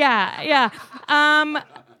 Gross. Yeah.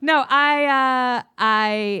 No,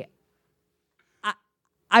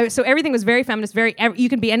 so everything was very feminist. You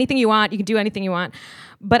can be anything you want. You can do anything you want.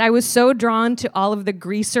 But I was so drawn to all of the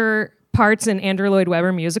greaser parts in Andrew Lloyd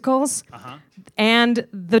Webber musicals. And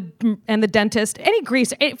the dentist, any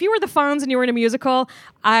greaser. If you were the Fonz and you were in a musical,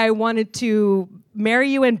 I wanted to marry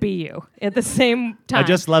you and be you at the same time. I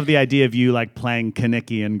just love the idea of you like playing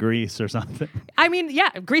Kaneki in Grease or something. I mean, yeah,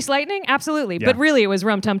 Grease Lightning, absolutely. Yeah. But really, it was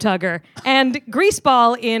Rum Tum Tugger and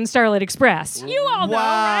Greaseball in Starlight Express. You all know,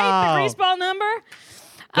 right? The Greaseball number.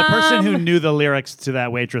 The person who knew the lyrics to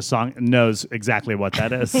that Waitress song knows exactly what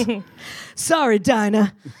that is. Sorry,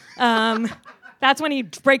 Dinah. That's when he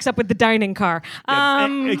breaks up with the dining car.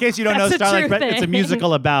 In case you don't know, that's a Starlight true Express, it's a thing.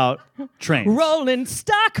 musical about trains. Rolling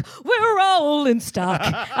stock, we're rolling stock.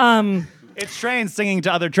 It's trains singing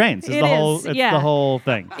to other trains. It's It is, It's yeah. the whole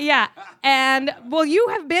thing. Yeah. And, well, you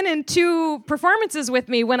have been in 2 performances with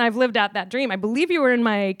me when I've lived out that dream. I believe you were in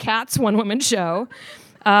my Cats one-woman show,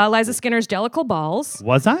 Liza Skinner's Jellicle Balls.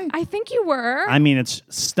 Was I? I think you were. I mean, it's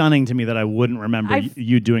stunning to me that I wouldn't remember I've-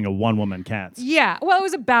 you doing a one-woman Cats. Yeah, well, it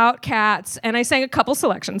was about cats, and I sang a couple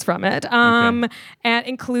selections from it, and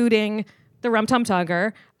including the Rum Tum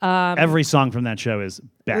Tugger. Every song from that show is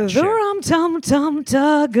The batshit. Rum Tum Tum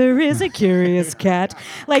Tugger is a curious cat.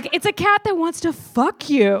 Like, it's a cat that wants to fuck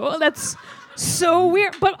you. That's so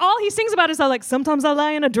weird. But all he sings about is how, like, sometimes I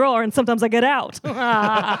lie in a drawer and sometimes I get out.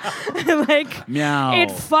 Like, Meow. it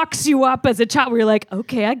fucks you up as a child where you're like,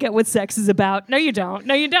 okay, I get what sex is about. No, you don't.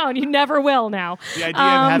 No, you don't. You never will now. The idea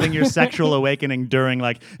of having your sexual awakening during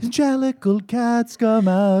like Jellicle cats come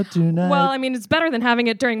out tonight. Well, I mean, it's better than having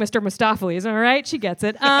it during Mr. Mistopheles, all right? She gets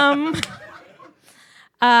it.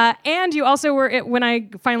 And you also were, when I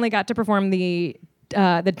finally got to perform the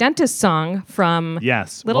dentist song from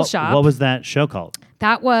yes. Little What- Shop. What was that show called?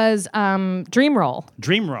 That was Dream Roll,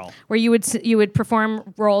 Dream Roll. where you would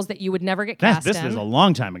perform roles that you would never get cast This in. was a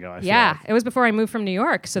long time ago. I feel Yeah, like. it was before I moved from New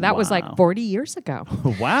York, so that was like Wow. 40 years ago.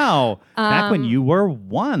 Wow. Back when you were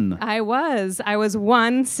 1. I was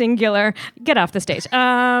one singular. Get off the stage.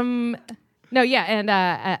 No, yeah, and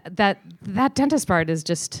that dentist part is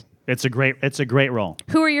just. It's a great role.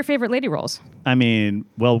 Who are your favorite lady roles? I mean,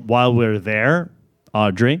 well, while we're there,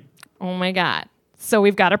 Audrey. Oh my God. So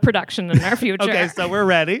we've got a production in our future. Okay, so we're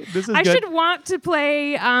ready. This is I good. should want to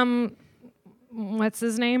play what's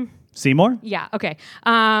his name? Seymour? Yeah, okay.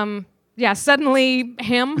 Yeah, suddenly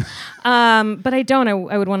him. But I don't. I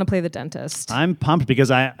would want to play the dentist. I'm pumped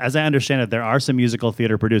because as I understand it, there are some musical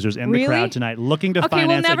theater producers in the Really? crowd tonight looking to Okay, well,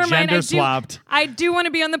 finance never a mind. gender swapped. I do want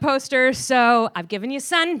to be on the poster, so I've given you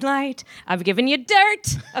sunlight. I've given you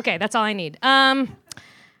dirt. Okay, that's all I need.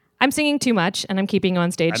 I'm singing too much, and I'm keeping you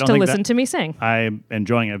on stage don't to think listen that- to me sing. I'm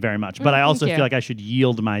enjoying it very much, but I also you. feel like I should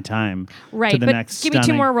yield my time Right, to the but next give me 2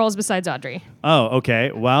 stunning- more roles besides Audrey. Oh,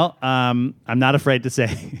 okay. Well, I'm not afraid to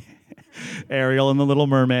say Ariel and the Little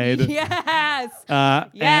Mermaid. Yes.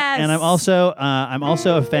 And- Yes. And I'm also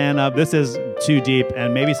a fan of. This is too deep,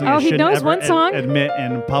 and maybe something Oh, I he shouldn't knows ever one song? admit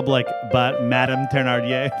in public. But Madame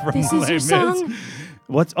Thénardier from This is Les your Mis. song?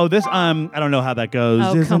 What's this? I don't know how that goes.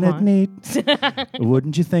 Oh, Isn't come it on. neat?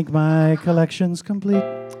 Wouldn't you think my collection's complete?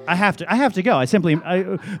 I have to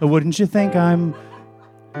go. Wouldn't you think I'm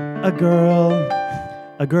a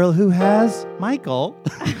girl who has Michael?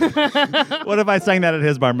 What if I sang that at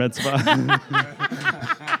his bar mitzvah?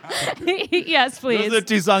 Yes, please. Those are the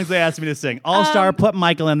two songs they asked me to sing. All-Star, put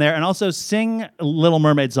Michael in there, and also sing Little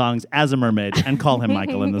Mermaid songs as a mermaid and call him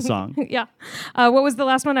Michael in the song. Yeah. What was the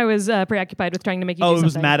last one? I was preoccupied with trying to make you do Oh, it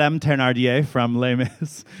was something. Madame Thénardier from Les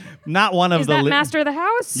Mis. Not one of Is the... that Master of the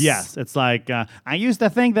House? Yes, it's like, I used to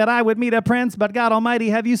think that I would meet a prince, but God almighty,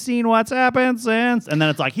 have you seen what's happened since? And then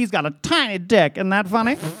it's like, he's got a tiny dick. Isn't that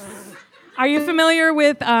funny? Are you familiar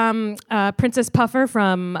with Princess Puffer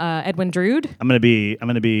from Edwin Drood? I'm gonna be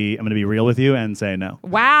real with you and say no.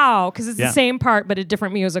 Wow, because it's Yeah. the same part but a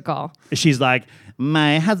different musical. She's like,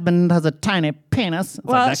 my husband has a tiny penis. It's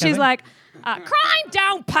Well, that kind of she's thing. like, crime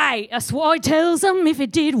don't pay. That's what I tells them. If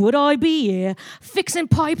it did, would I be here? Fixing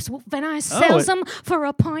pipes when I sells them for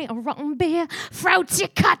a pint of rotten beer. Throats you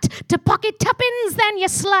cut to pocket tuppence, then you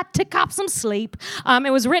slut to cop some sleep.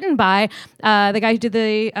 It was written by the guy who did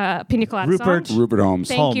the Pina Colada Rupert. song. Rupert Holmes.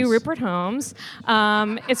 Thank you, Holmes. Rupert Holmes.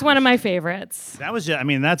 It's one of my favorites. That was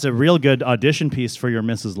that's a real good audition piece for your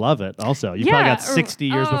Mrs. Lovett. Also, you probably got 60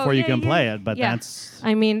 years before you can play it, but that's.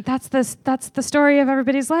 I mean, that's the story of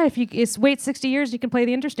everybody's life. It's wait 60 years, you can play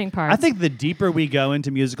the interesting parts. I think the deeper we go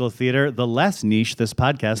into musical theater, the less niche this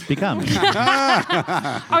podcast becomes.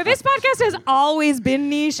 Oh, this podcast has always been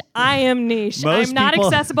niche. I am niche. Most I'm not people-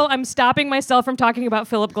 accessible. I'm stopping myself from talking about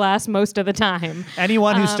Philip Glass most of the time.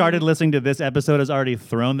 Anyone who started listening to this episode has already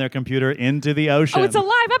thrown their computer into the ocean. Oh, it's a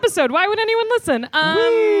live episode. Why would anyone listen?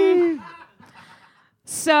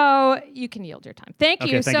 So you can yield your time. Thank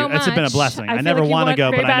you so much. It's been a blessing. I feel never like you want to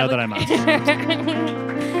go, very but I know that badly. I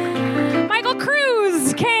must. Michael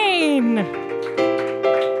Cruz, Kane.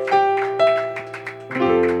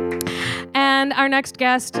 And our next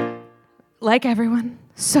guest, like everyone,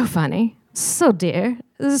 so funny, so dear.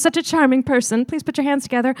 This is such a charming person. Please put your hands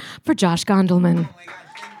together for Josh Gondelman.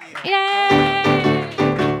 Yay!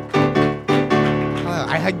 Hello,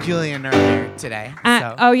 I had Julian earlier today.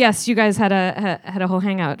 So Oh yes, you guys had a whole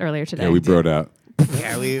hangout earlier today. Yeah, we broed out.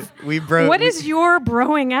 yeah, we broke. What is your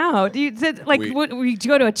broing out? You did like We- we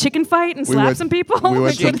go to a chicken fight and slap went- some people? we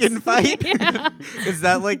went to- chicken fight? Is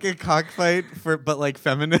that like a cockfight but like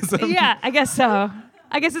feminism? Yeah, I guess so.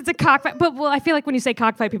 I guess it's a cockfight. But I feel like when you say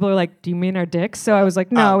cockfight, people are like, "Do you mean our dicks?" So I was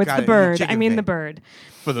like, "No, Oh, it's got the it. bird. I Chicken mean fight. the bird."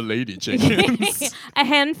 For the lady chickens. A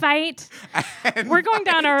hen fight. We're going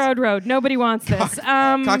down our road. Nobody wants this.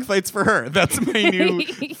 Cockfights for her. That's my new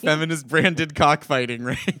feminist branded cockfighting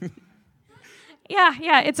ring.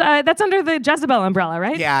 Yeah. It's that's under the Jezebel umbrella,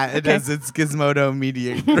 right? Yeah, it Okay. is. It's Gizmodo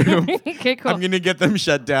Media Group. Okay, cool. I'm gonna get them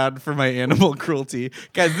shut down for my animal cruelty,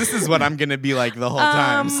 guys. This is what I'm gonna be like the whole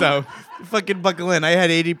time. So fucking buckle in. I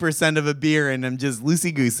had 80% of a beer and I'm just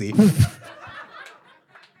loosey goosey.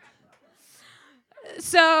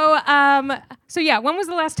 So yeah. When was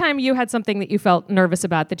the last time you had something that you felt nervous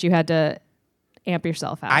about that you had to amp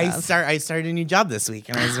yourself out of? I started a new job this week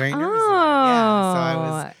and I was very nervous. About it. Yeah,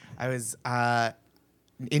 so I was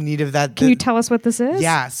in need of that. Can you tell us what this is?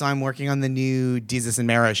 Yeah, so I'm working on the new Jesus and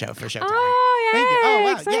Mero show for Showtime. Oh, Thank you. Oh,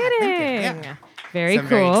 wow. exciting. Yeah, thank you. Yeah. Very So I'm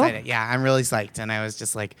cool. very excited. Yeah, I'm really psyched. And I was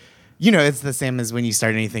just like, it's the same as when you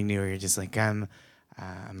start anything new where you're just like, I'm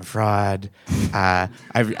a fraud.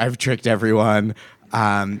 I've tricked everyone.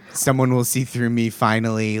 Someone will see through me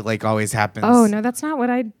finally, like always happens. Oh, no, that's not what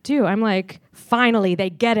I do. I'm like, finally, they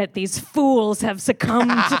get it. These fools have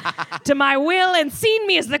succumbed to my will and seen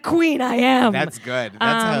me as the queen I am. That's good.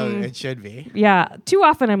 That's how it should be. Yeah. Too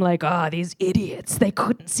often I'm like, oh, these idiots, they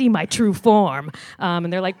couldn't see my true form.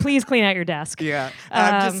 And they're like, please clean out your desk. Yeah.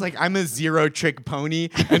 And I'm just like, I'm a zero trick pony.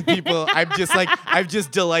 And people, I've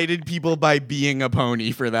just delighted people by being a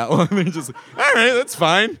pony for that long. They're just like, all right, that's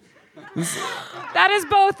fine. That is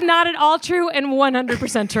both not at all true and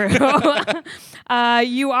 100% true.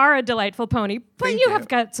 You are a delightful pony, but Thank you you. have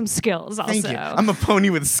got some skills also. Thank you. I'm a pony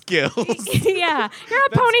with skills. Yeah. You're a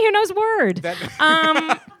pony who knows Word.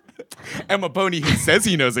 I'm a pony who says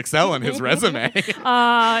he knows Excel on his resume.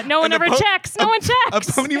 No one And a ever checks. No one A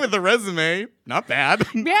checks. pony with a resume, not bad.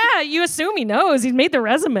 Yeah, you assume he knows. He's made the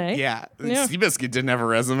resume. Yeah. Yeah. Seabiscuit didn't have a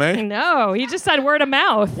resume. No, he just said word of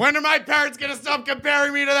mouth. When are my parents gonna stop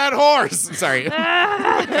comparing me to that horse? Sorry.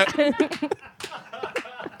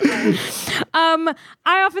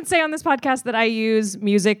 I often say on this podcast that I use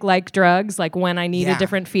music like drugs, like when I need a Yeah.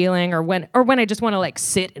 different feeling or when I just want to like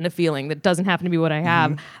sit in a feeling that doesn't happen to be what I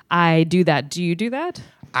have. I do that. Do you do that?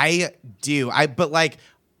 I do.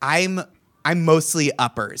 I'm I'm mostly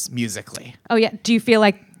uppers musically. Oh yeah. Do you feel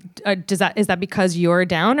like is that because you're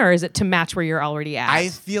down, or is it to match where you're already at? I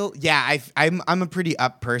feel I'm a pretty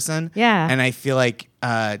up person. Yeah. And I feel like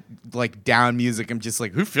down music, I'm just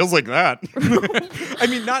like, who feels like that? I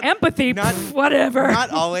mean, not Empathy, not whatever. Not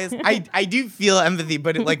always. I do feel empathy,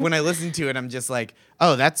 but like when I listen to it, I'm just like,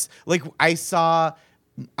 oh, that's like I saw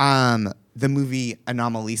the movie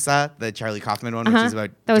Anomalisa, the Charlie Kaufman one, which is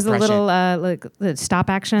about that was depression. a little like the stop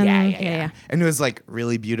action. Yeah. And it was like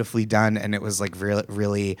really beautifully done, and it was like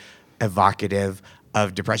really evocative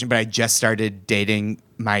of depression. But I just started dating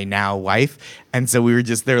my now wife, and so we were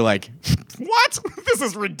just there like, what? This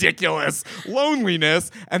is ridiculous.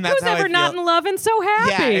 Loneliness, and that's Who's how ever I feel. not in love and so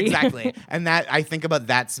happy? Yeah, exactly. And that I think about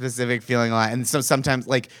that specific feeling a lot. And so sometimes,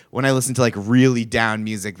 like when I listen to like really down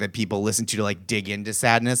music that people listen to like dig into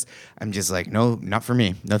sadness, I'm just like, no, not for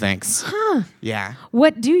me. No thanks. Huh. Yeah,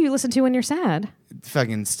 What do you listen to when you're sad?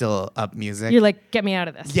 fucking still up music. You're like, get me out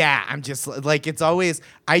of this. Yeah, I'm just like it's always.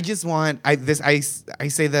 I just want. I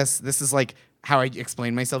say this. This is like how I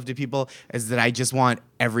explain myself to people is that I just want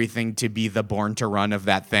everything to be the Born to Run of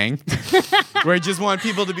that thing, where I just want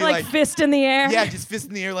people to be Like fist in the air. yeah, just fist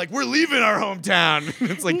in the air, like we're leaving our hometown.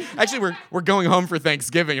 It's like actually we're going home for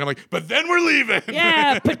Thanksgiving, and I'm like, but then we're leaving.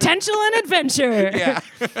 Yeah, potential and adventure. Yeah.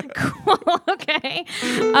 Cool. Okay.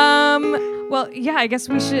 Well, yeah, I guess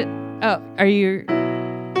we should. Oh, are you?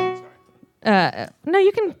 No,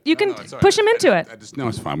 you can push him into it. No,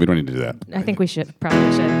 it's fine. We don't need to do that. I think we should.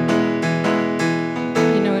 Probably should.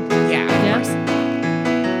 You know what? Yeah. Of course.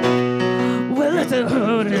 Well, it's a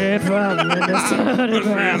hoodie from Minnesota.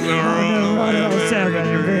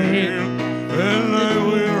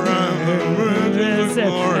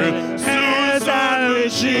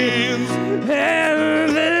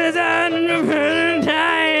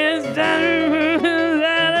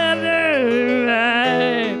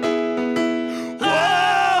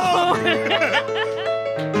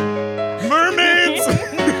 Mermaids.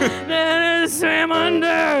 Swim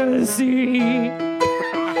under the sea.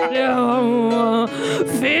 Oh,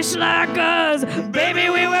 fish like us, baby,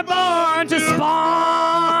 we were born to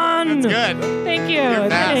spawn. That's good. Thank you.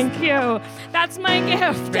 fast. Thank you. That's my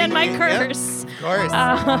gift and my you. curse. Of course.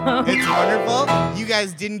 Um, It's wonderful. You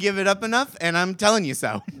guys didn't give it up enough, and I'm telling you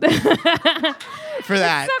so. For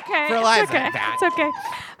that. It's okay. For Eliza. It's okay. That. It's okay.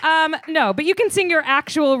 No, but you can sing your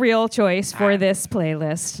actual real choice for this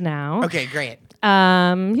playlist now. Okay, great.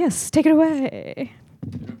 Yes, take it away.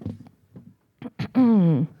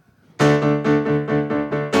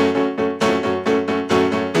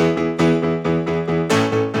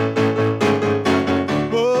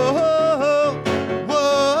 Whoa, whoa,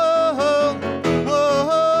 whoa, whoa,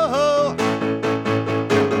 whoa.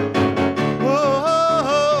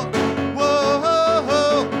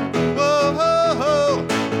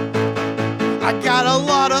 I got a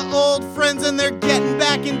lot of old friends and they're getting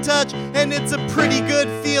back in touch, and it's a pretty good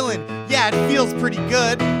feeling. Yeah, it feels pretty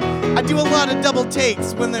good. I do a lot of double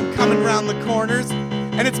takes when I'm coming around the corners,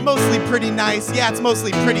 and it's mostly pretty nice. Yeah, it's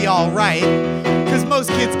mostly pretty alright. Cause most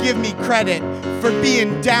kids give me credit for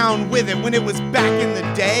being down with it when it was back in the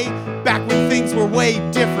day, back when things were way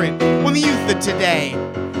different, when the youth of today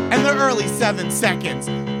and the early 7 seconds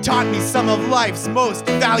taught me some of life's most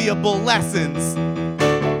valuable lessons.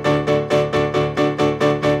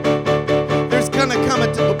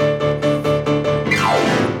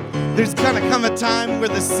 There's gonna come a time where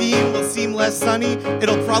the scene will seem less sunny.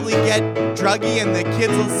 It'll probably get druggy and the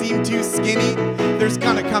kids will seem too skinny. There's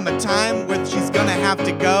gonna come a time where she's gonna have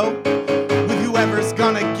to go with whoever's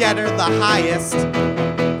gonna get her the highest.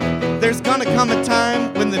 There's gonna come a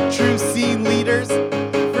time when the true scene leaders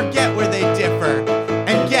forget where they differ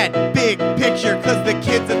and get big picture, cause the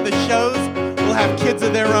kids at the shows will have kids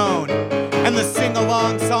of their own, and the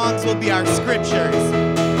sing-along songs will be our scriptures.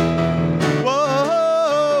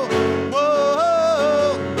 Whoa,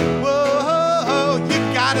 whoa, whoa, you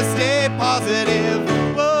gotta stay positive.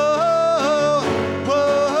 Whoa,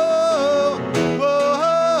 whoa,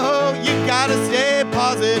 whoa, you gotta stay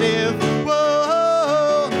positive.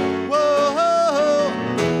 Whoa, whoa,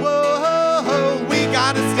 whoa, we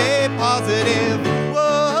gotta stay positive.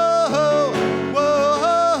 Whoa,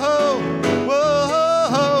 whoa,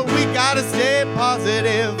 whoa, we gotta stay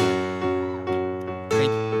positive.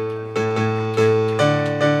 Thank you.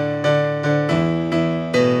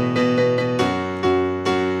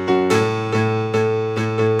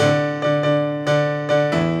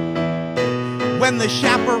 When the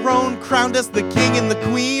chaperone crowned us the king and the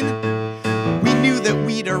queen, we knew that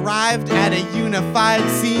we'd arrived at a unified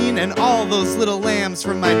scene, and all those little lambs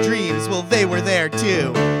from my dreams, well, they were there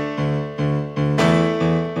too.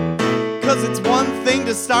 'Cause it's one thing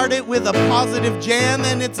to start it with a positive jam,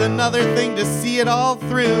 and it's another thing to see it all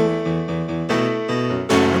through.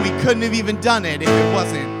 And we couldn't have even done it if it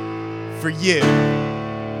wasn't for you.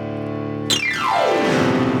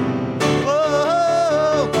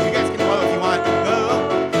 Whoa, you guys can blow if you want.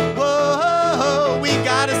 Whoa, whoa, we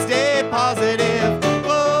gotta stay positive.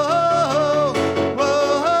 Whoa,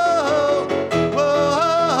 whoa,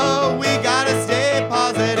 whoa, we gotta stay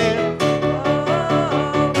positive.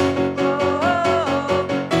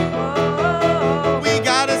 We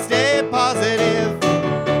gotta stay positive.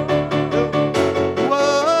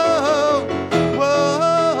 Whoa,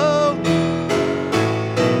 whoa.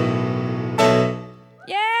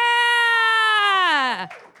 Yeah!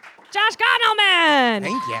 Josh Gondelman!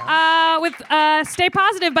 Thank you. With Stay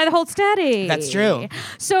Positive by The Hold Steady. That's true.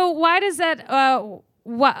 So why does that, how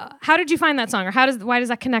did you find that song? Or why does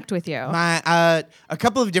that connect with you? A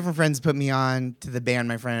couple of different friends put me on to the band.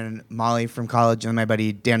 My friend Molly from college and my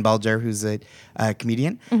buddy Dan Bulger, who's a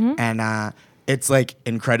comedian. And it's like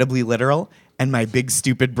incredibly literal. And my big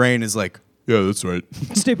stupid brain is like, yeah, that's right.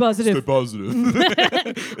 Stay Positive. Stay positive.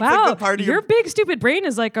 Wow, the part of your your- big stupid brain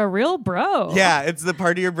is like a real bro. Yeah, it's the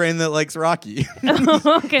part of your brain that likes Rocky.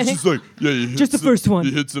 Okay. It's like, yeah, you hit Just the first one.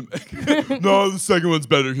 You hit some. No, the second one's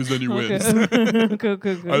better because then he wins. Cool.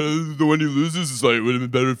 The one he loses is like, it would have been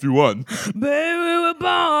better if you won. Baby, we were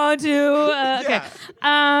born to. Okay.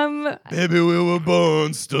 Baby, we were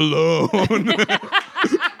born Stallone.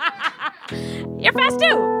 You're fast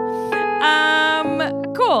too.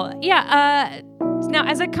 Cool. Yeah. Now,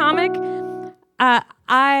 as a comic,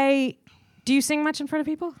 do you sing much in front of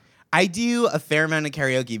people? I do a fair amount of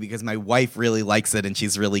karaoke because my wife really likes it and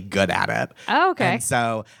she's really good at it. Oh, okay. And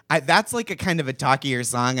so that's like a kind of a talkier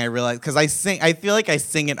song, I realize, because I feel like I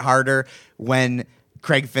sing it harder when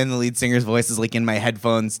Craig Finn, the lead singer's voice, is like in my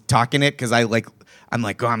headphones talking it, because I'm like,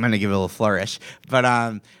 oh, I'm gonna give it a little flourish. But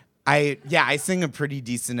I sing a pretty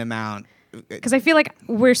decent amount. Because I feel like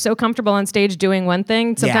we're so comfortable on stage doing one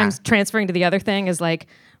thing, sometimes Yeah. transferring to the other thing is like,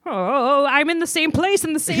 oh, I'm in the same place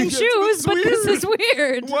in the same shoes, it's but this weird. is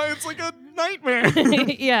weird. Why, it's like a nightmare.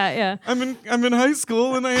 Yeah. I'm in high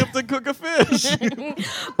school and I have to cook a fish.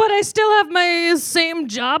 But I still have my same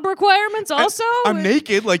job requirements also. I'm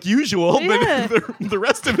naked like usual, Yeah. but the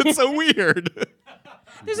rest of it's so weird.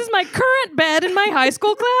 This is my current bed in my high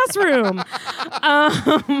school classroom.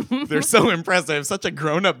 They're so impressive. Such a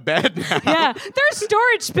grown-up bed now. Yeah, there's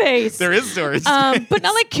storage space. There is storage. But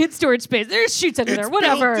not like kid storage space. There's sheets under there,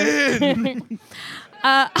 whatever. Built in.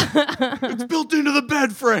 It's built into the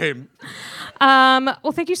bed frame.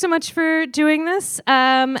 Well, thank you so much for doing this.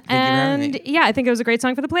 having And me. yeah, I think it was a great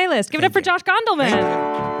song for the playlist. Give it up for Josh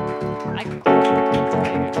Gondelman.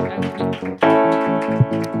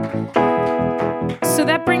 So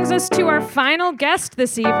that brings us to our final guest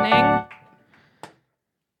this evening,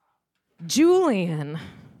 Julian.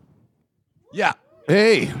 Yeah.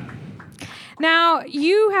 Hey. Now,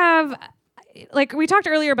 you have, like, we talked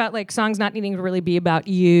earlier about, like, songs not needing to really be about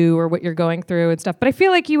you or what you're going through and stuff, but I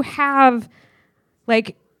feel like you have,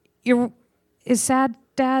 like, is Sad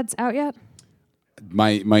Dads out yet?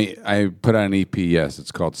 I put out an EP. Yes,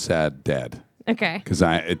 it's called Sad Dad. Okay. Because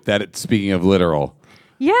speaking of literal,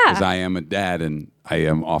 because Yeah. I am a dad and I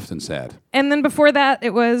am often sad. And then before that,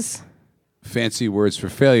 it was, Fancy words for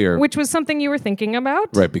failure. which was something you were thinking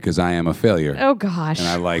about? Right, because I am a failure. Oh, gosh. And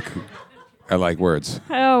I like words.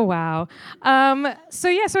 Oh, wow. So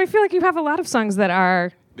I feel like you have a lot of songs that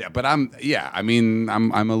are, Yeah, but I'm a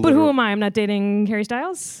little. but who am I? I'm not dating Harry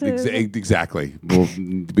Styles? Exactly. Well,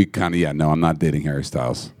 we kind of, no, I'm not dating Harry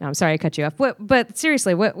Styles. No, I'm sorry I cut you off. But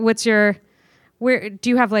seriously, what's your, where do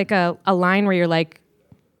you have like a line where you're like,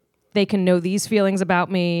 they can know these feelings about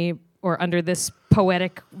me, or under this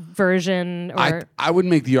poetic version, or I would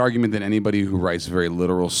make the argument that anybody who writes very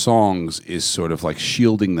literal songs is sort of like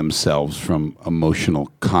shielding themselves from emotional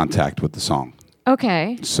contact with the song.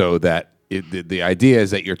 okay, So that the idea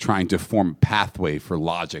is that you're trying to form a pathway for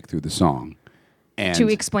logic through the song. And to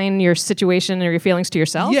explain your situation or your feelings to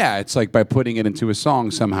yourself? yeah, it's like by putting it into a song,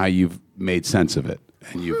 somehow you've made sense of it.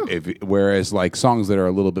 And whereas like songs that are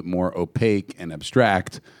a little bit more opaque and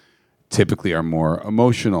abstract typically are more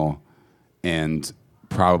emotional and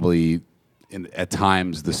probably at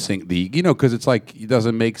times because it's like it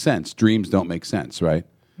doesn't make sense. Dreams don't make sense, right?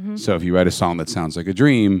 Mm-hmm. So if you write a song that sounds like a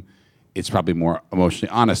dream, it's probably more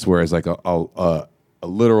emotionally honest, whereas like a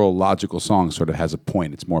literal logical song sort of has a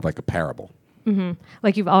point. It's more of like a parable.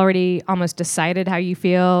 Like you've already almost decided how you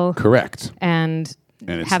feel Correct. and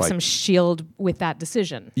it's have like- some shield with that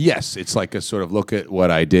decision. Yes, it's like a sort of look at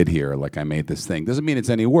what I did here. Like I made this thing. Doesn't mean it's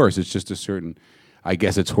any worse. It's just a certain. I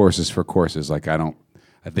guess it's horses for courses. Like I don't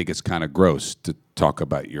I think it's kind of gross to talk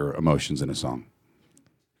about your emotions in a song.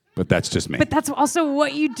 But that's just me. But that's also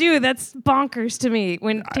what you do. That's bonkers to me.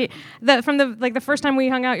 From the first time we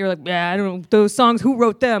hung out, you're like, yeah, I don't know those songs. Who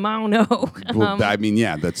wrote them? I don't know. Well, I mean,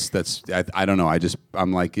 yeah, that's. I don't know.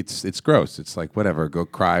 I'm like, it's gross. It's like whatever. Go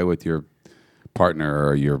cry with your partner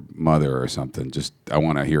or your mother or something. Just I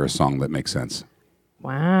want to hear a song that makes sense.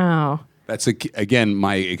 Wow. That's again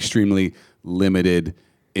my extremely limited,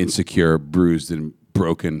 insecure, bruised, and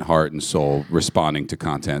broken heart and soul responding to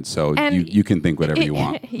content. So you can think whatever you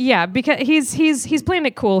want. Yeah, because he's playing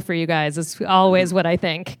it cool for you guys. Is always what I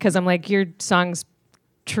think. Because I'm like, your songs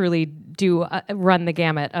truly do run the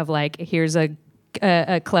gamut of like, here's a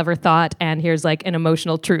clever thought and here's like an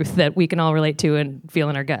emotional truth that we can all relate to and feel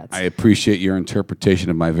in our guts. I appreciate your interpretation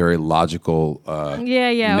of my very logical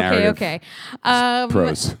narrative okay.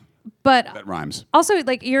 prose. But That rhymes. also,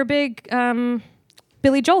 like, you're a big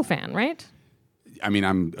Billy Joel fan, right? I mean,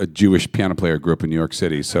 I'm a Jewish piano player, grew up in New York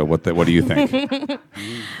City, so what do you think?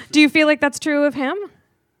 Do you feel like that's true of him?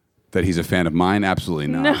 That he's a fan of mine? Absolutely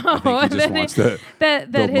not. I think he just wants to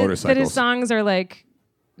build motorcycles. That his songs are, like,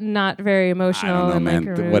 not very emotional. I don't know, and man.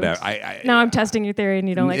 like removed. Whatever. Now I'm testing your theory and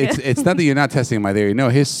you don't like it. It's not that you're not testing my theory. No,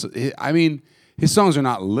 his songs are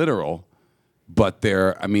not literal, but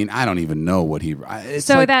they're. I mean, I don't even know what he. It's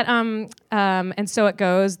so like, that and so it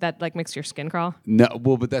goes. That like makes your skin crawl. No,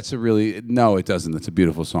 well, but that's no, it doesn't. That's a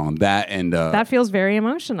beautiful song. That and that feels very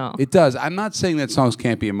emotional. It does. I'm not saying that songs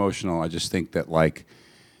can't be emotional. I just think that like,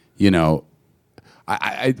 you know.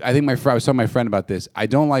 I think I was telling my friend about this. I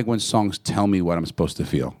don't like when songs tell me what I'm supposed to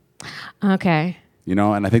feel. Okay. You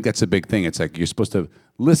know, and I think that's a big thing. It's like you're supposed to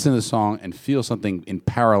listen to the song and feel something in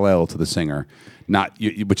parallel to the singer,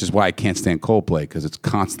 which is why I can't stand Coldplay, because it's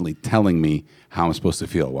constantly telling me how I'm supposed to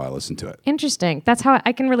feel while I listen to it. Interesting. That's how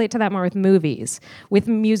I can relate to that more with movies, with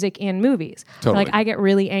music in movies. Totally. Like I get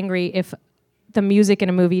really angry if the music in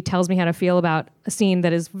a movie tells me how to feel about a scene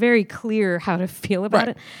that is very clear how to feel about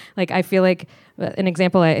it. Like I feel like an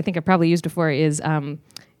example I think I've probably used before is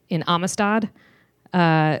in Amistad. Which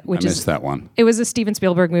I missed that one. It was a Steven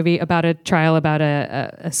Spielberg movie about a trial about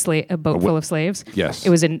a boat full of slaves. Yes. It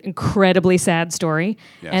was an incredibly sad story.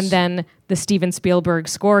 Yes. And then the Steven Spielberg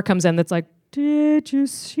score comes in that's like, did you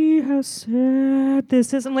see how sad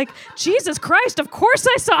this is? I'm like, Jesus Christ, of course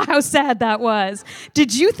I saw how sad that was.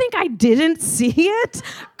 Did you think I didn't see it?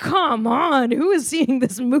 Come on, who is seeing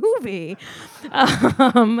this movie?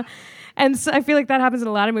 And so I feel like that happens in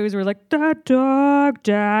a lot of movies where like, that dog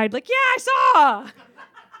died. Like, yeah, I saw.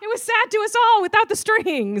 It was sad to us all without the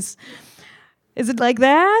strings. Is it like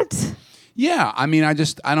that? Yeah, I mean, I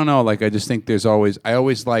don't know. Like, I just think I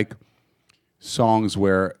always like songs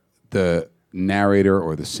where the narrator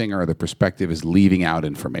or the singer or the perspective is leaving out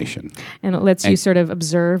information. And it lets you sort of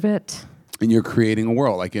observe it. And you're creating a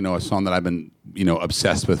world. Like, a song that I've been,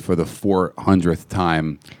 obsessed with for the 400th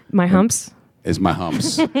time. My Humps? Is My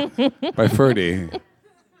Humps by Ferdy.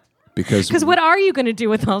 Because what are you going to do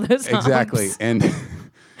with all those humps? Exactly. And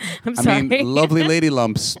I'm sorry. I mean, lovely lady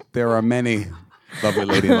lumps. There are many lovely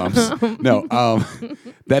lady lumps. No,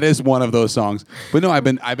 that is one of those songs. But no, I've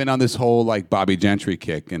been on this whole like Bobby Gentry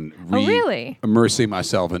kick and really? immersing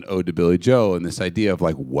myself in Ode to Billy Joe and this idea of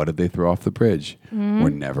like, what did they throw off the bridge? We're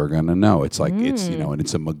never gonna know. It's like it's and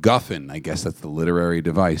it's a MacGuffin. I guess that's the literary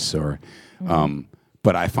device. Or,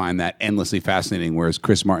 but I find that endlessly fascinating. Whereas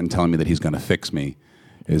Chris Martin telling me that he's gonna fix me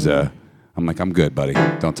is I'm like, I'm good, buddy.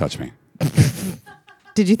 Don't touch me.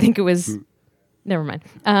 Did you think it was? Never mind.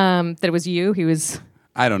 That it was you. He was.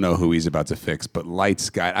 I don't know who he's about to fix, but lights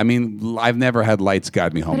guide. I mean, I've never had lights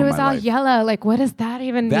guide me home. But it was in my all life. yellow. Like, what does that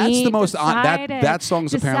even mean? That's the most that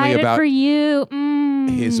song's apparently Decided about for you.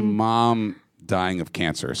 his mom dying of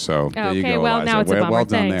cancer. So there you Okay, go. well Eliza. now it's a bummer. Well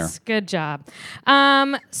done Thanks. there. Good job.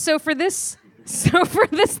 So for this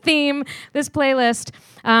theme, this playlist,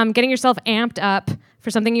 getting yourself amped up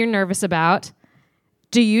for something you're nervous about.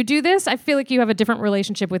 Do you do this? I feel like you have a different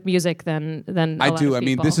relationship with music than I lot do. of I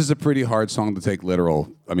mean, people. this is a pretty hard song to take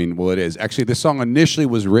literal. I mean, well, it is. Actually, this song initially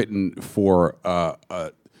was written for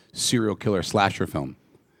a serial killer slasher film.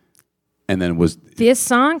 And then was... This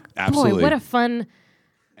song? Absolutely. Boy, what a fun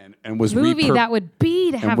and was movie that would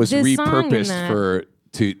be to have and was this song in repurposed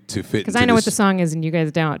that. to fit Because I know what the song is and you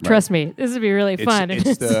guys don't. Trust me, this would be really fun.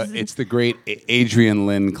 It's the great Adrian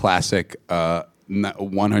Lynn classic,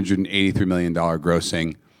 $183 million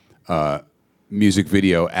grossing music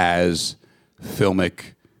video as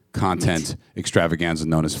filmic content extravaganza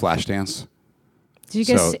known as Flashdance. Did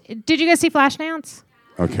you guys see Flashdance?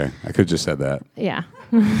 Okay, I could have just said that. Yeah.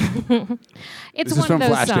 It's This is one from of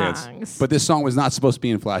those Flashdance. songs. But this song was not supposed to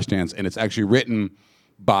be in Flashdance, and it's actually written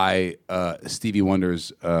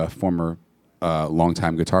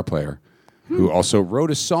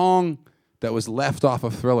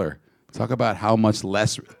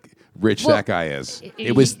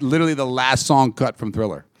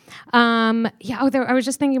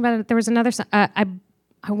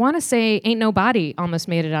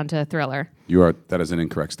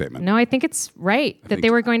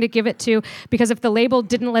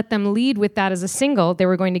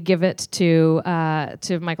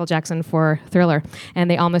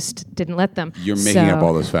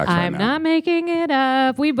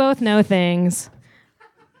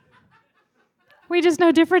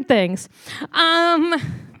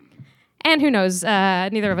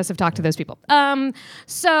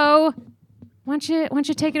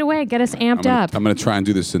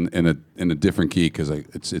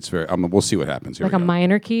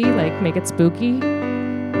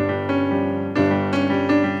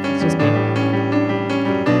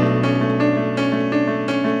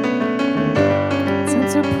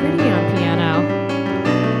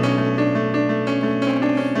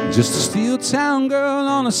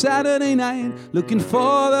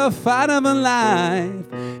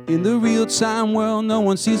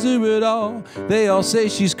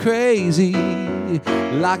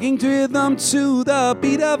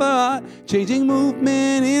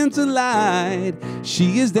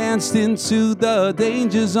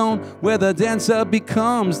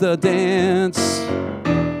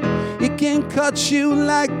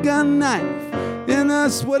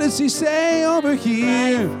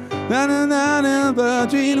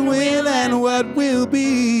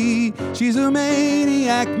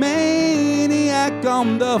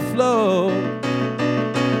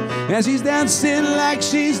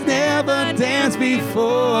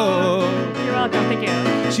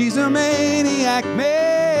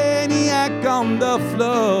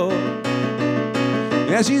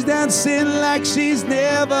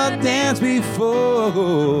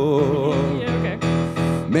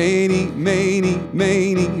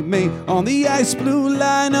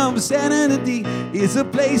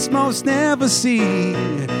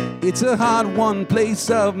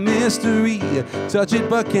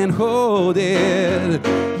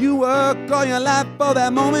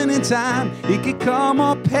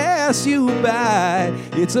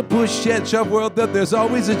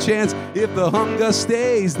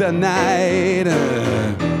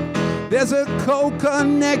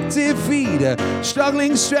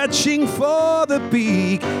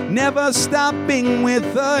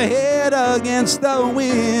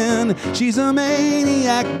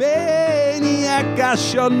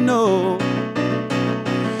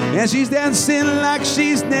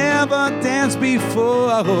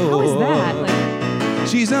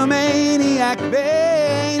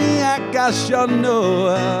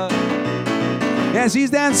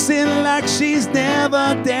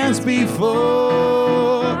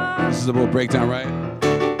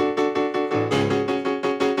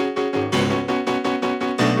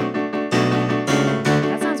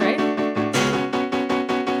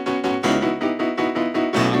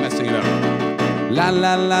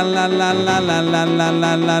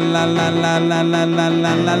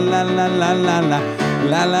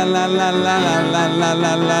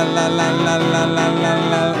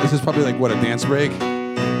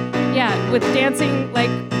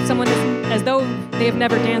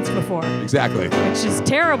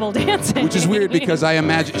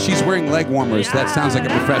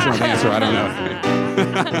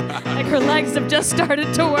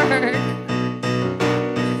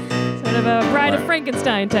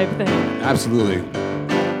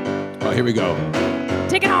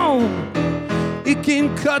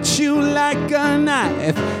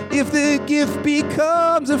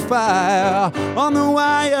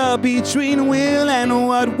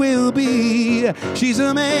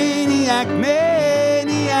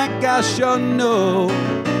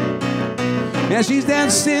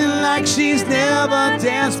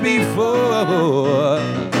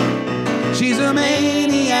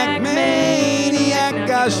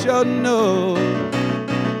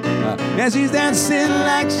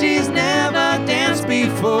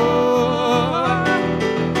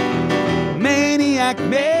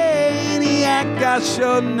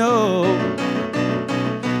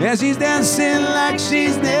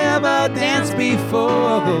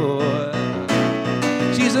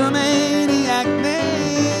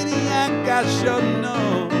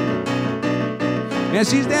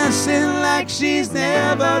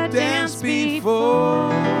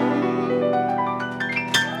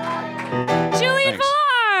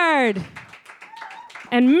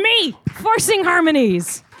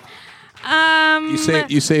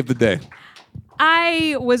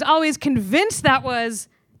I was always convinced that was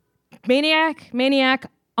maniac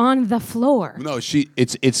on the floor. No,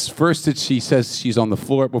 it's first that she says she's on the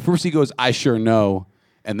floor. Well, first he goes, I sure know,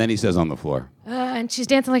 and then he says on the floor. And she's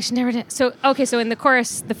dancing like she never did. So in the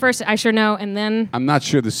chorus, the first I sure know, and then I'm not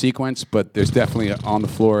sure the sequence, but there's definitely a on the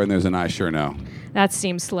floor and there's an I sure know. that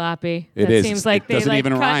seems sloppy. It that is. seems like It they doesn't like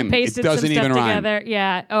even cut rhyme. and pasted It doesn't some stuff even rhyme. together.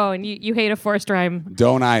 Yeah. Oh, and you hate a forced rhyme.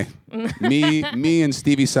 Don't I? me and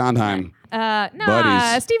Stevie Sondheim. Nah,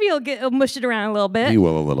 Buddies. Stevie will mush it around a little bit. He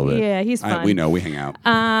will a little bit. Yeah, he's fun. We know. We hang out.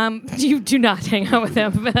 You do not hang out with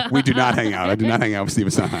him. We do not hang out. I do not hang out with Stevie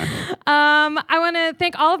Sondheim. I want to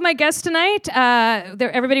thank all of my guests tonight.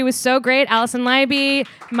 Everybody was so great. Allison Leiby,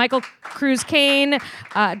 Michael Cruz Kane,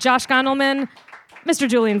 Josh Gondelman, Mr.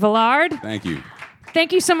 Julian Villard. Thank you.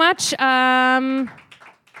 Thank you so much. Have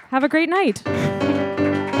a great night.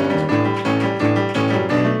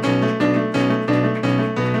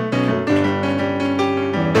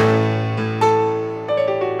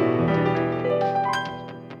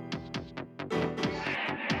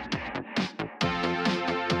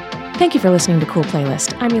 Thank you for listening to Cool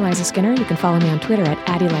Playlist. I'm Eliza Skinner. You can follow me on Twitter at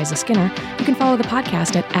 @ElizaSkinner. You can follow the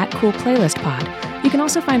podcast at @CoolPlaylistPod. You can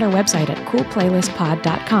also find our website at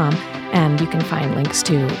coolplaylistpod.com, and you can find links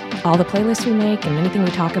to all the playlists we make and anything we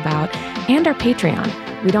talk about, and our Patreon.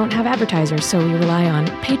 We don't have advertisers, so we rely on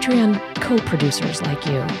Patreon co-producers like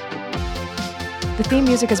you. The theme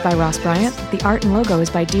music is by Ross Bryant, the art and logo is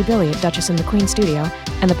by D. Billy at Duchess and the Queen Studio,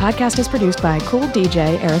 and the podcast is produced by cool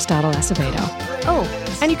DJ Aristotle Acevedo. Oh,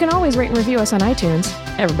 and you can always rate and review us on iTunes.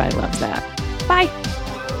 Everybody loves that. Bye!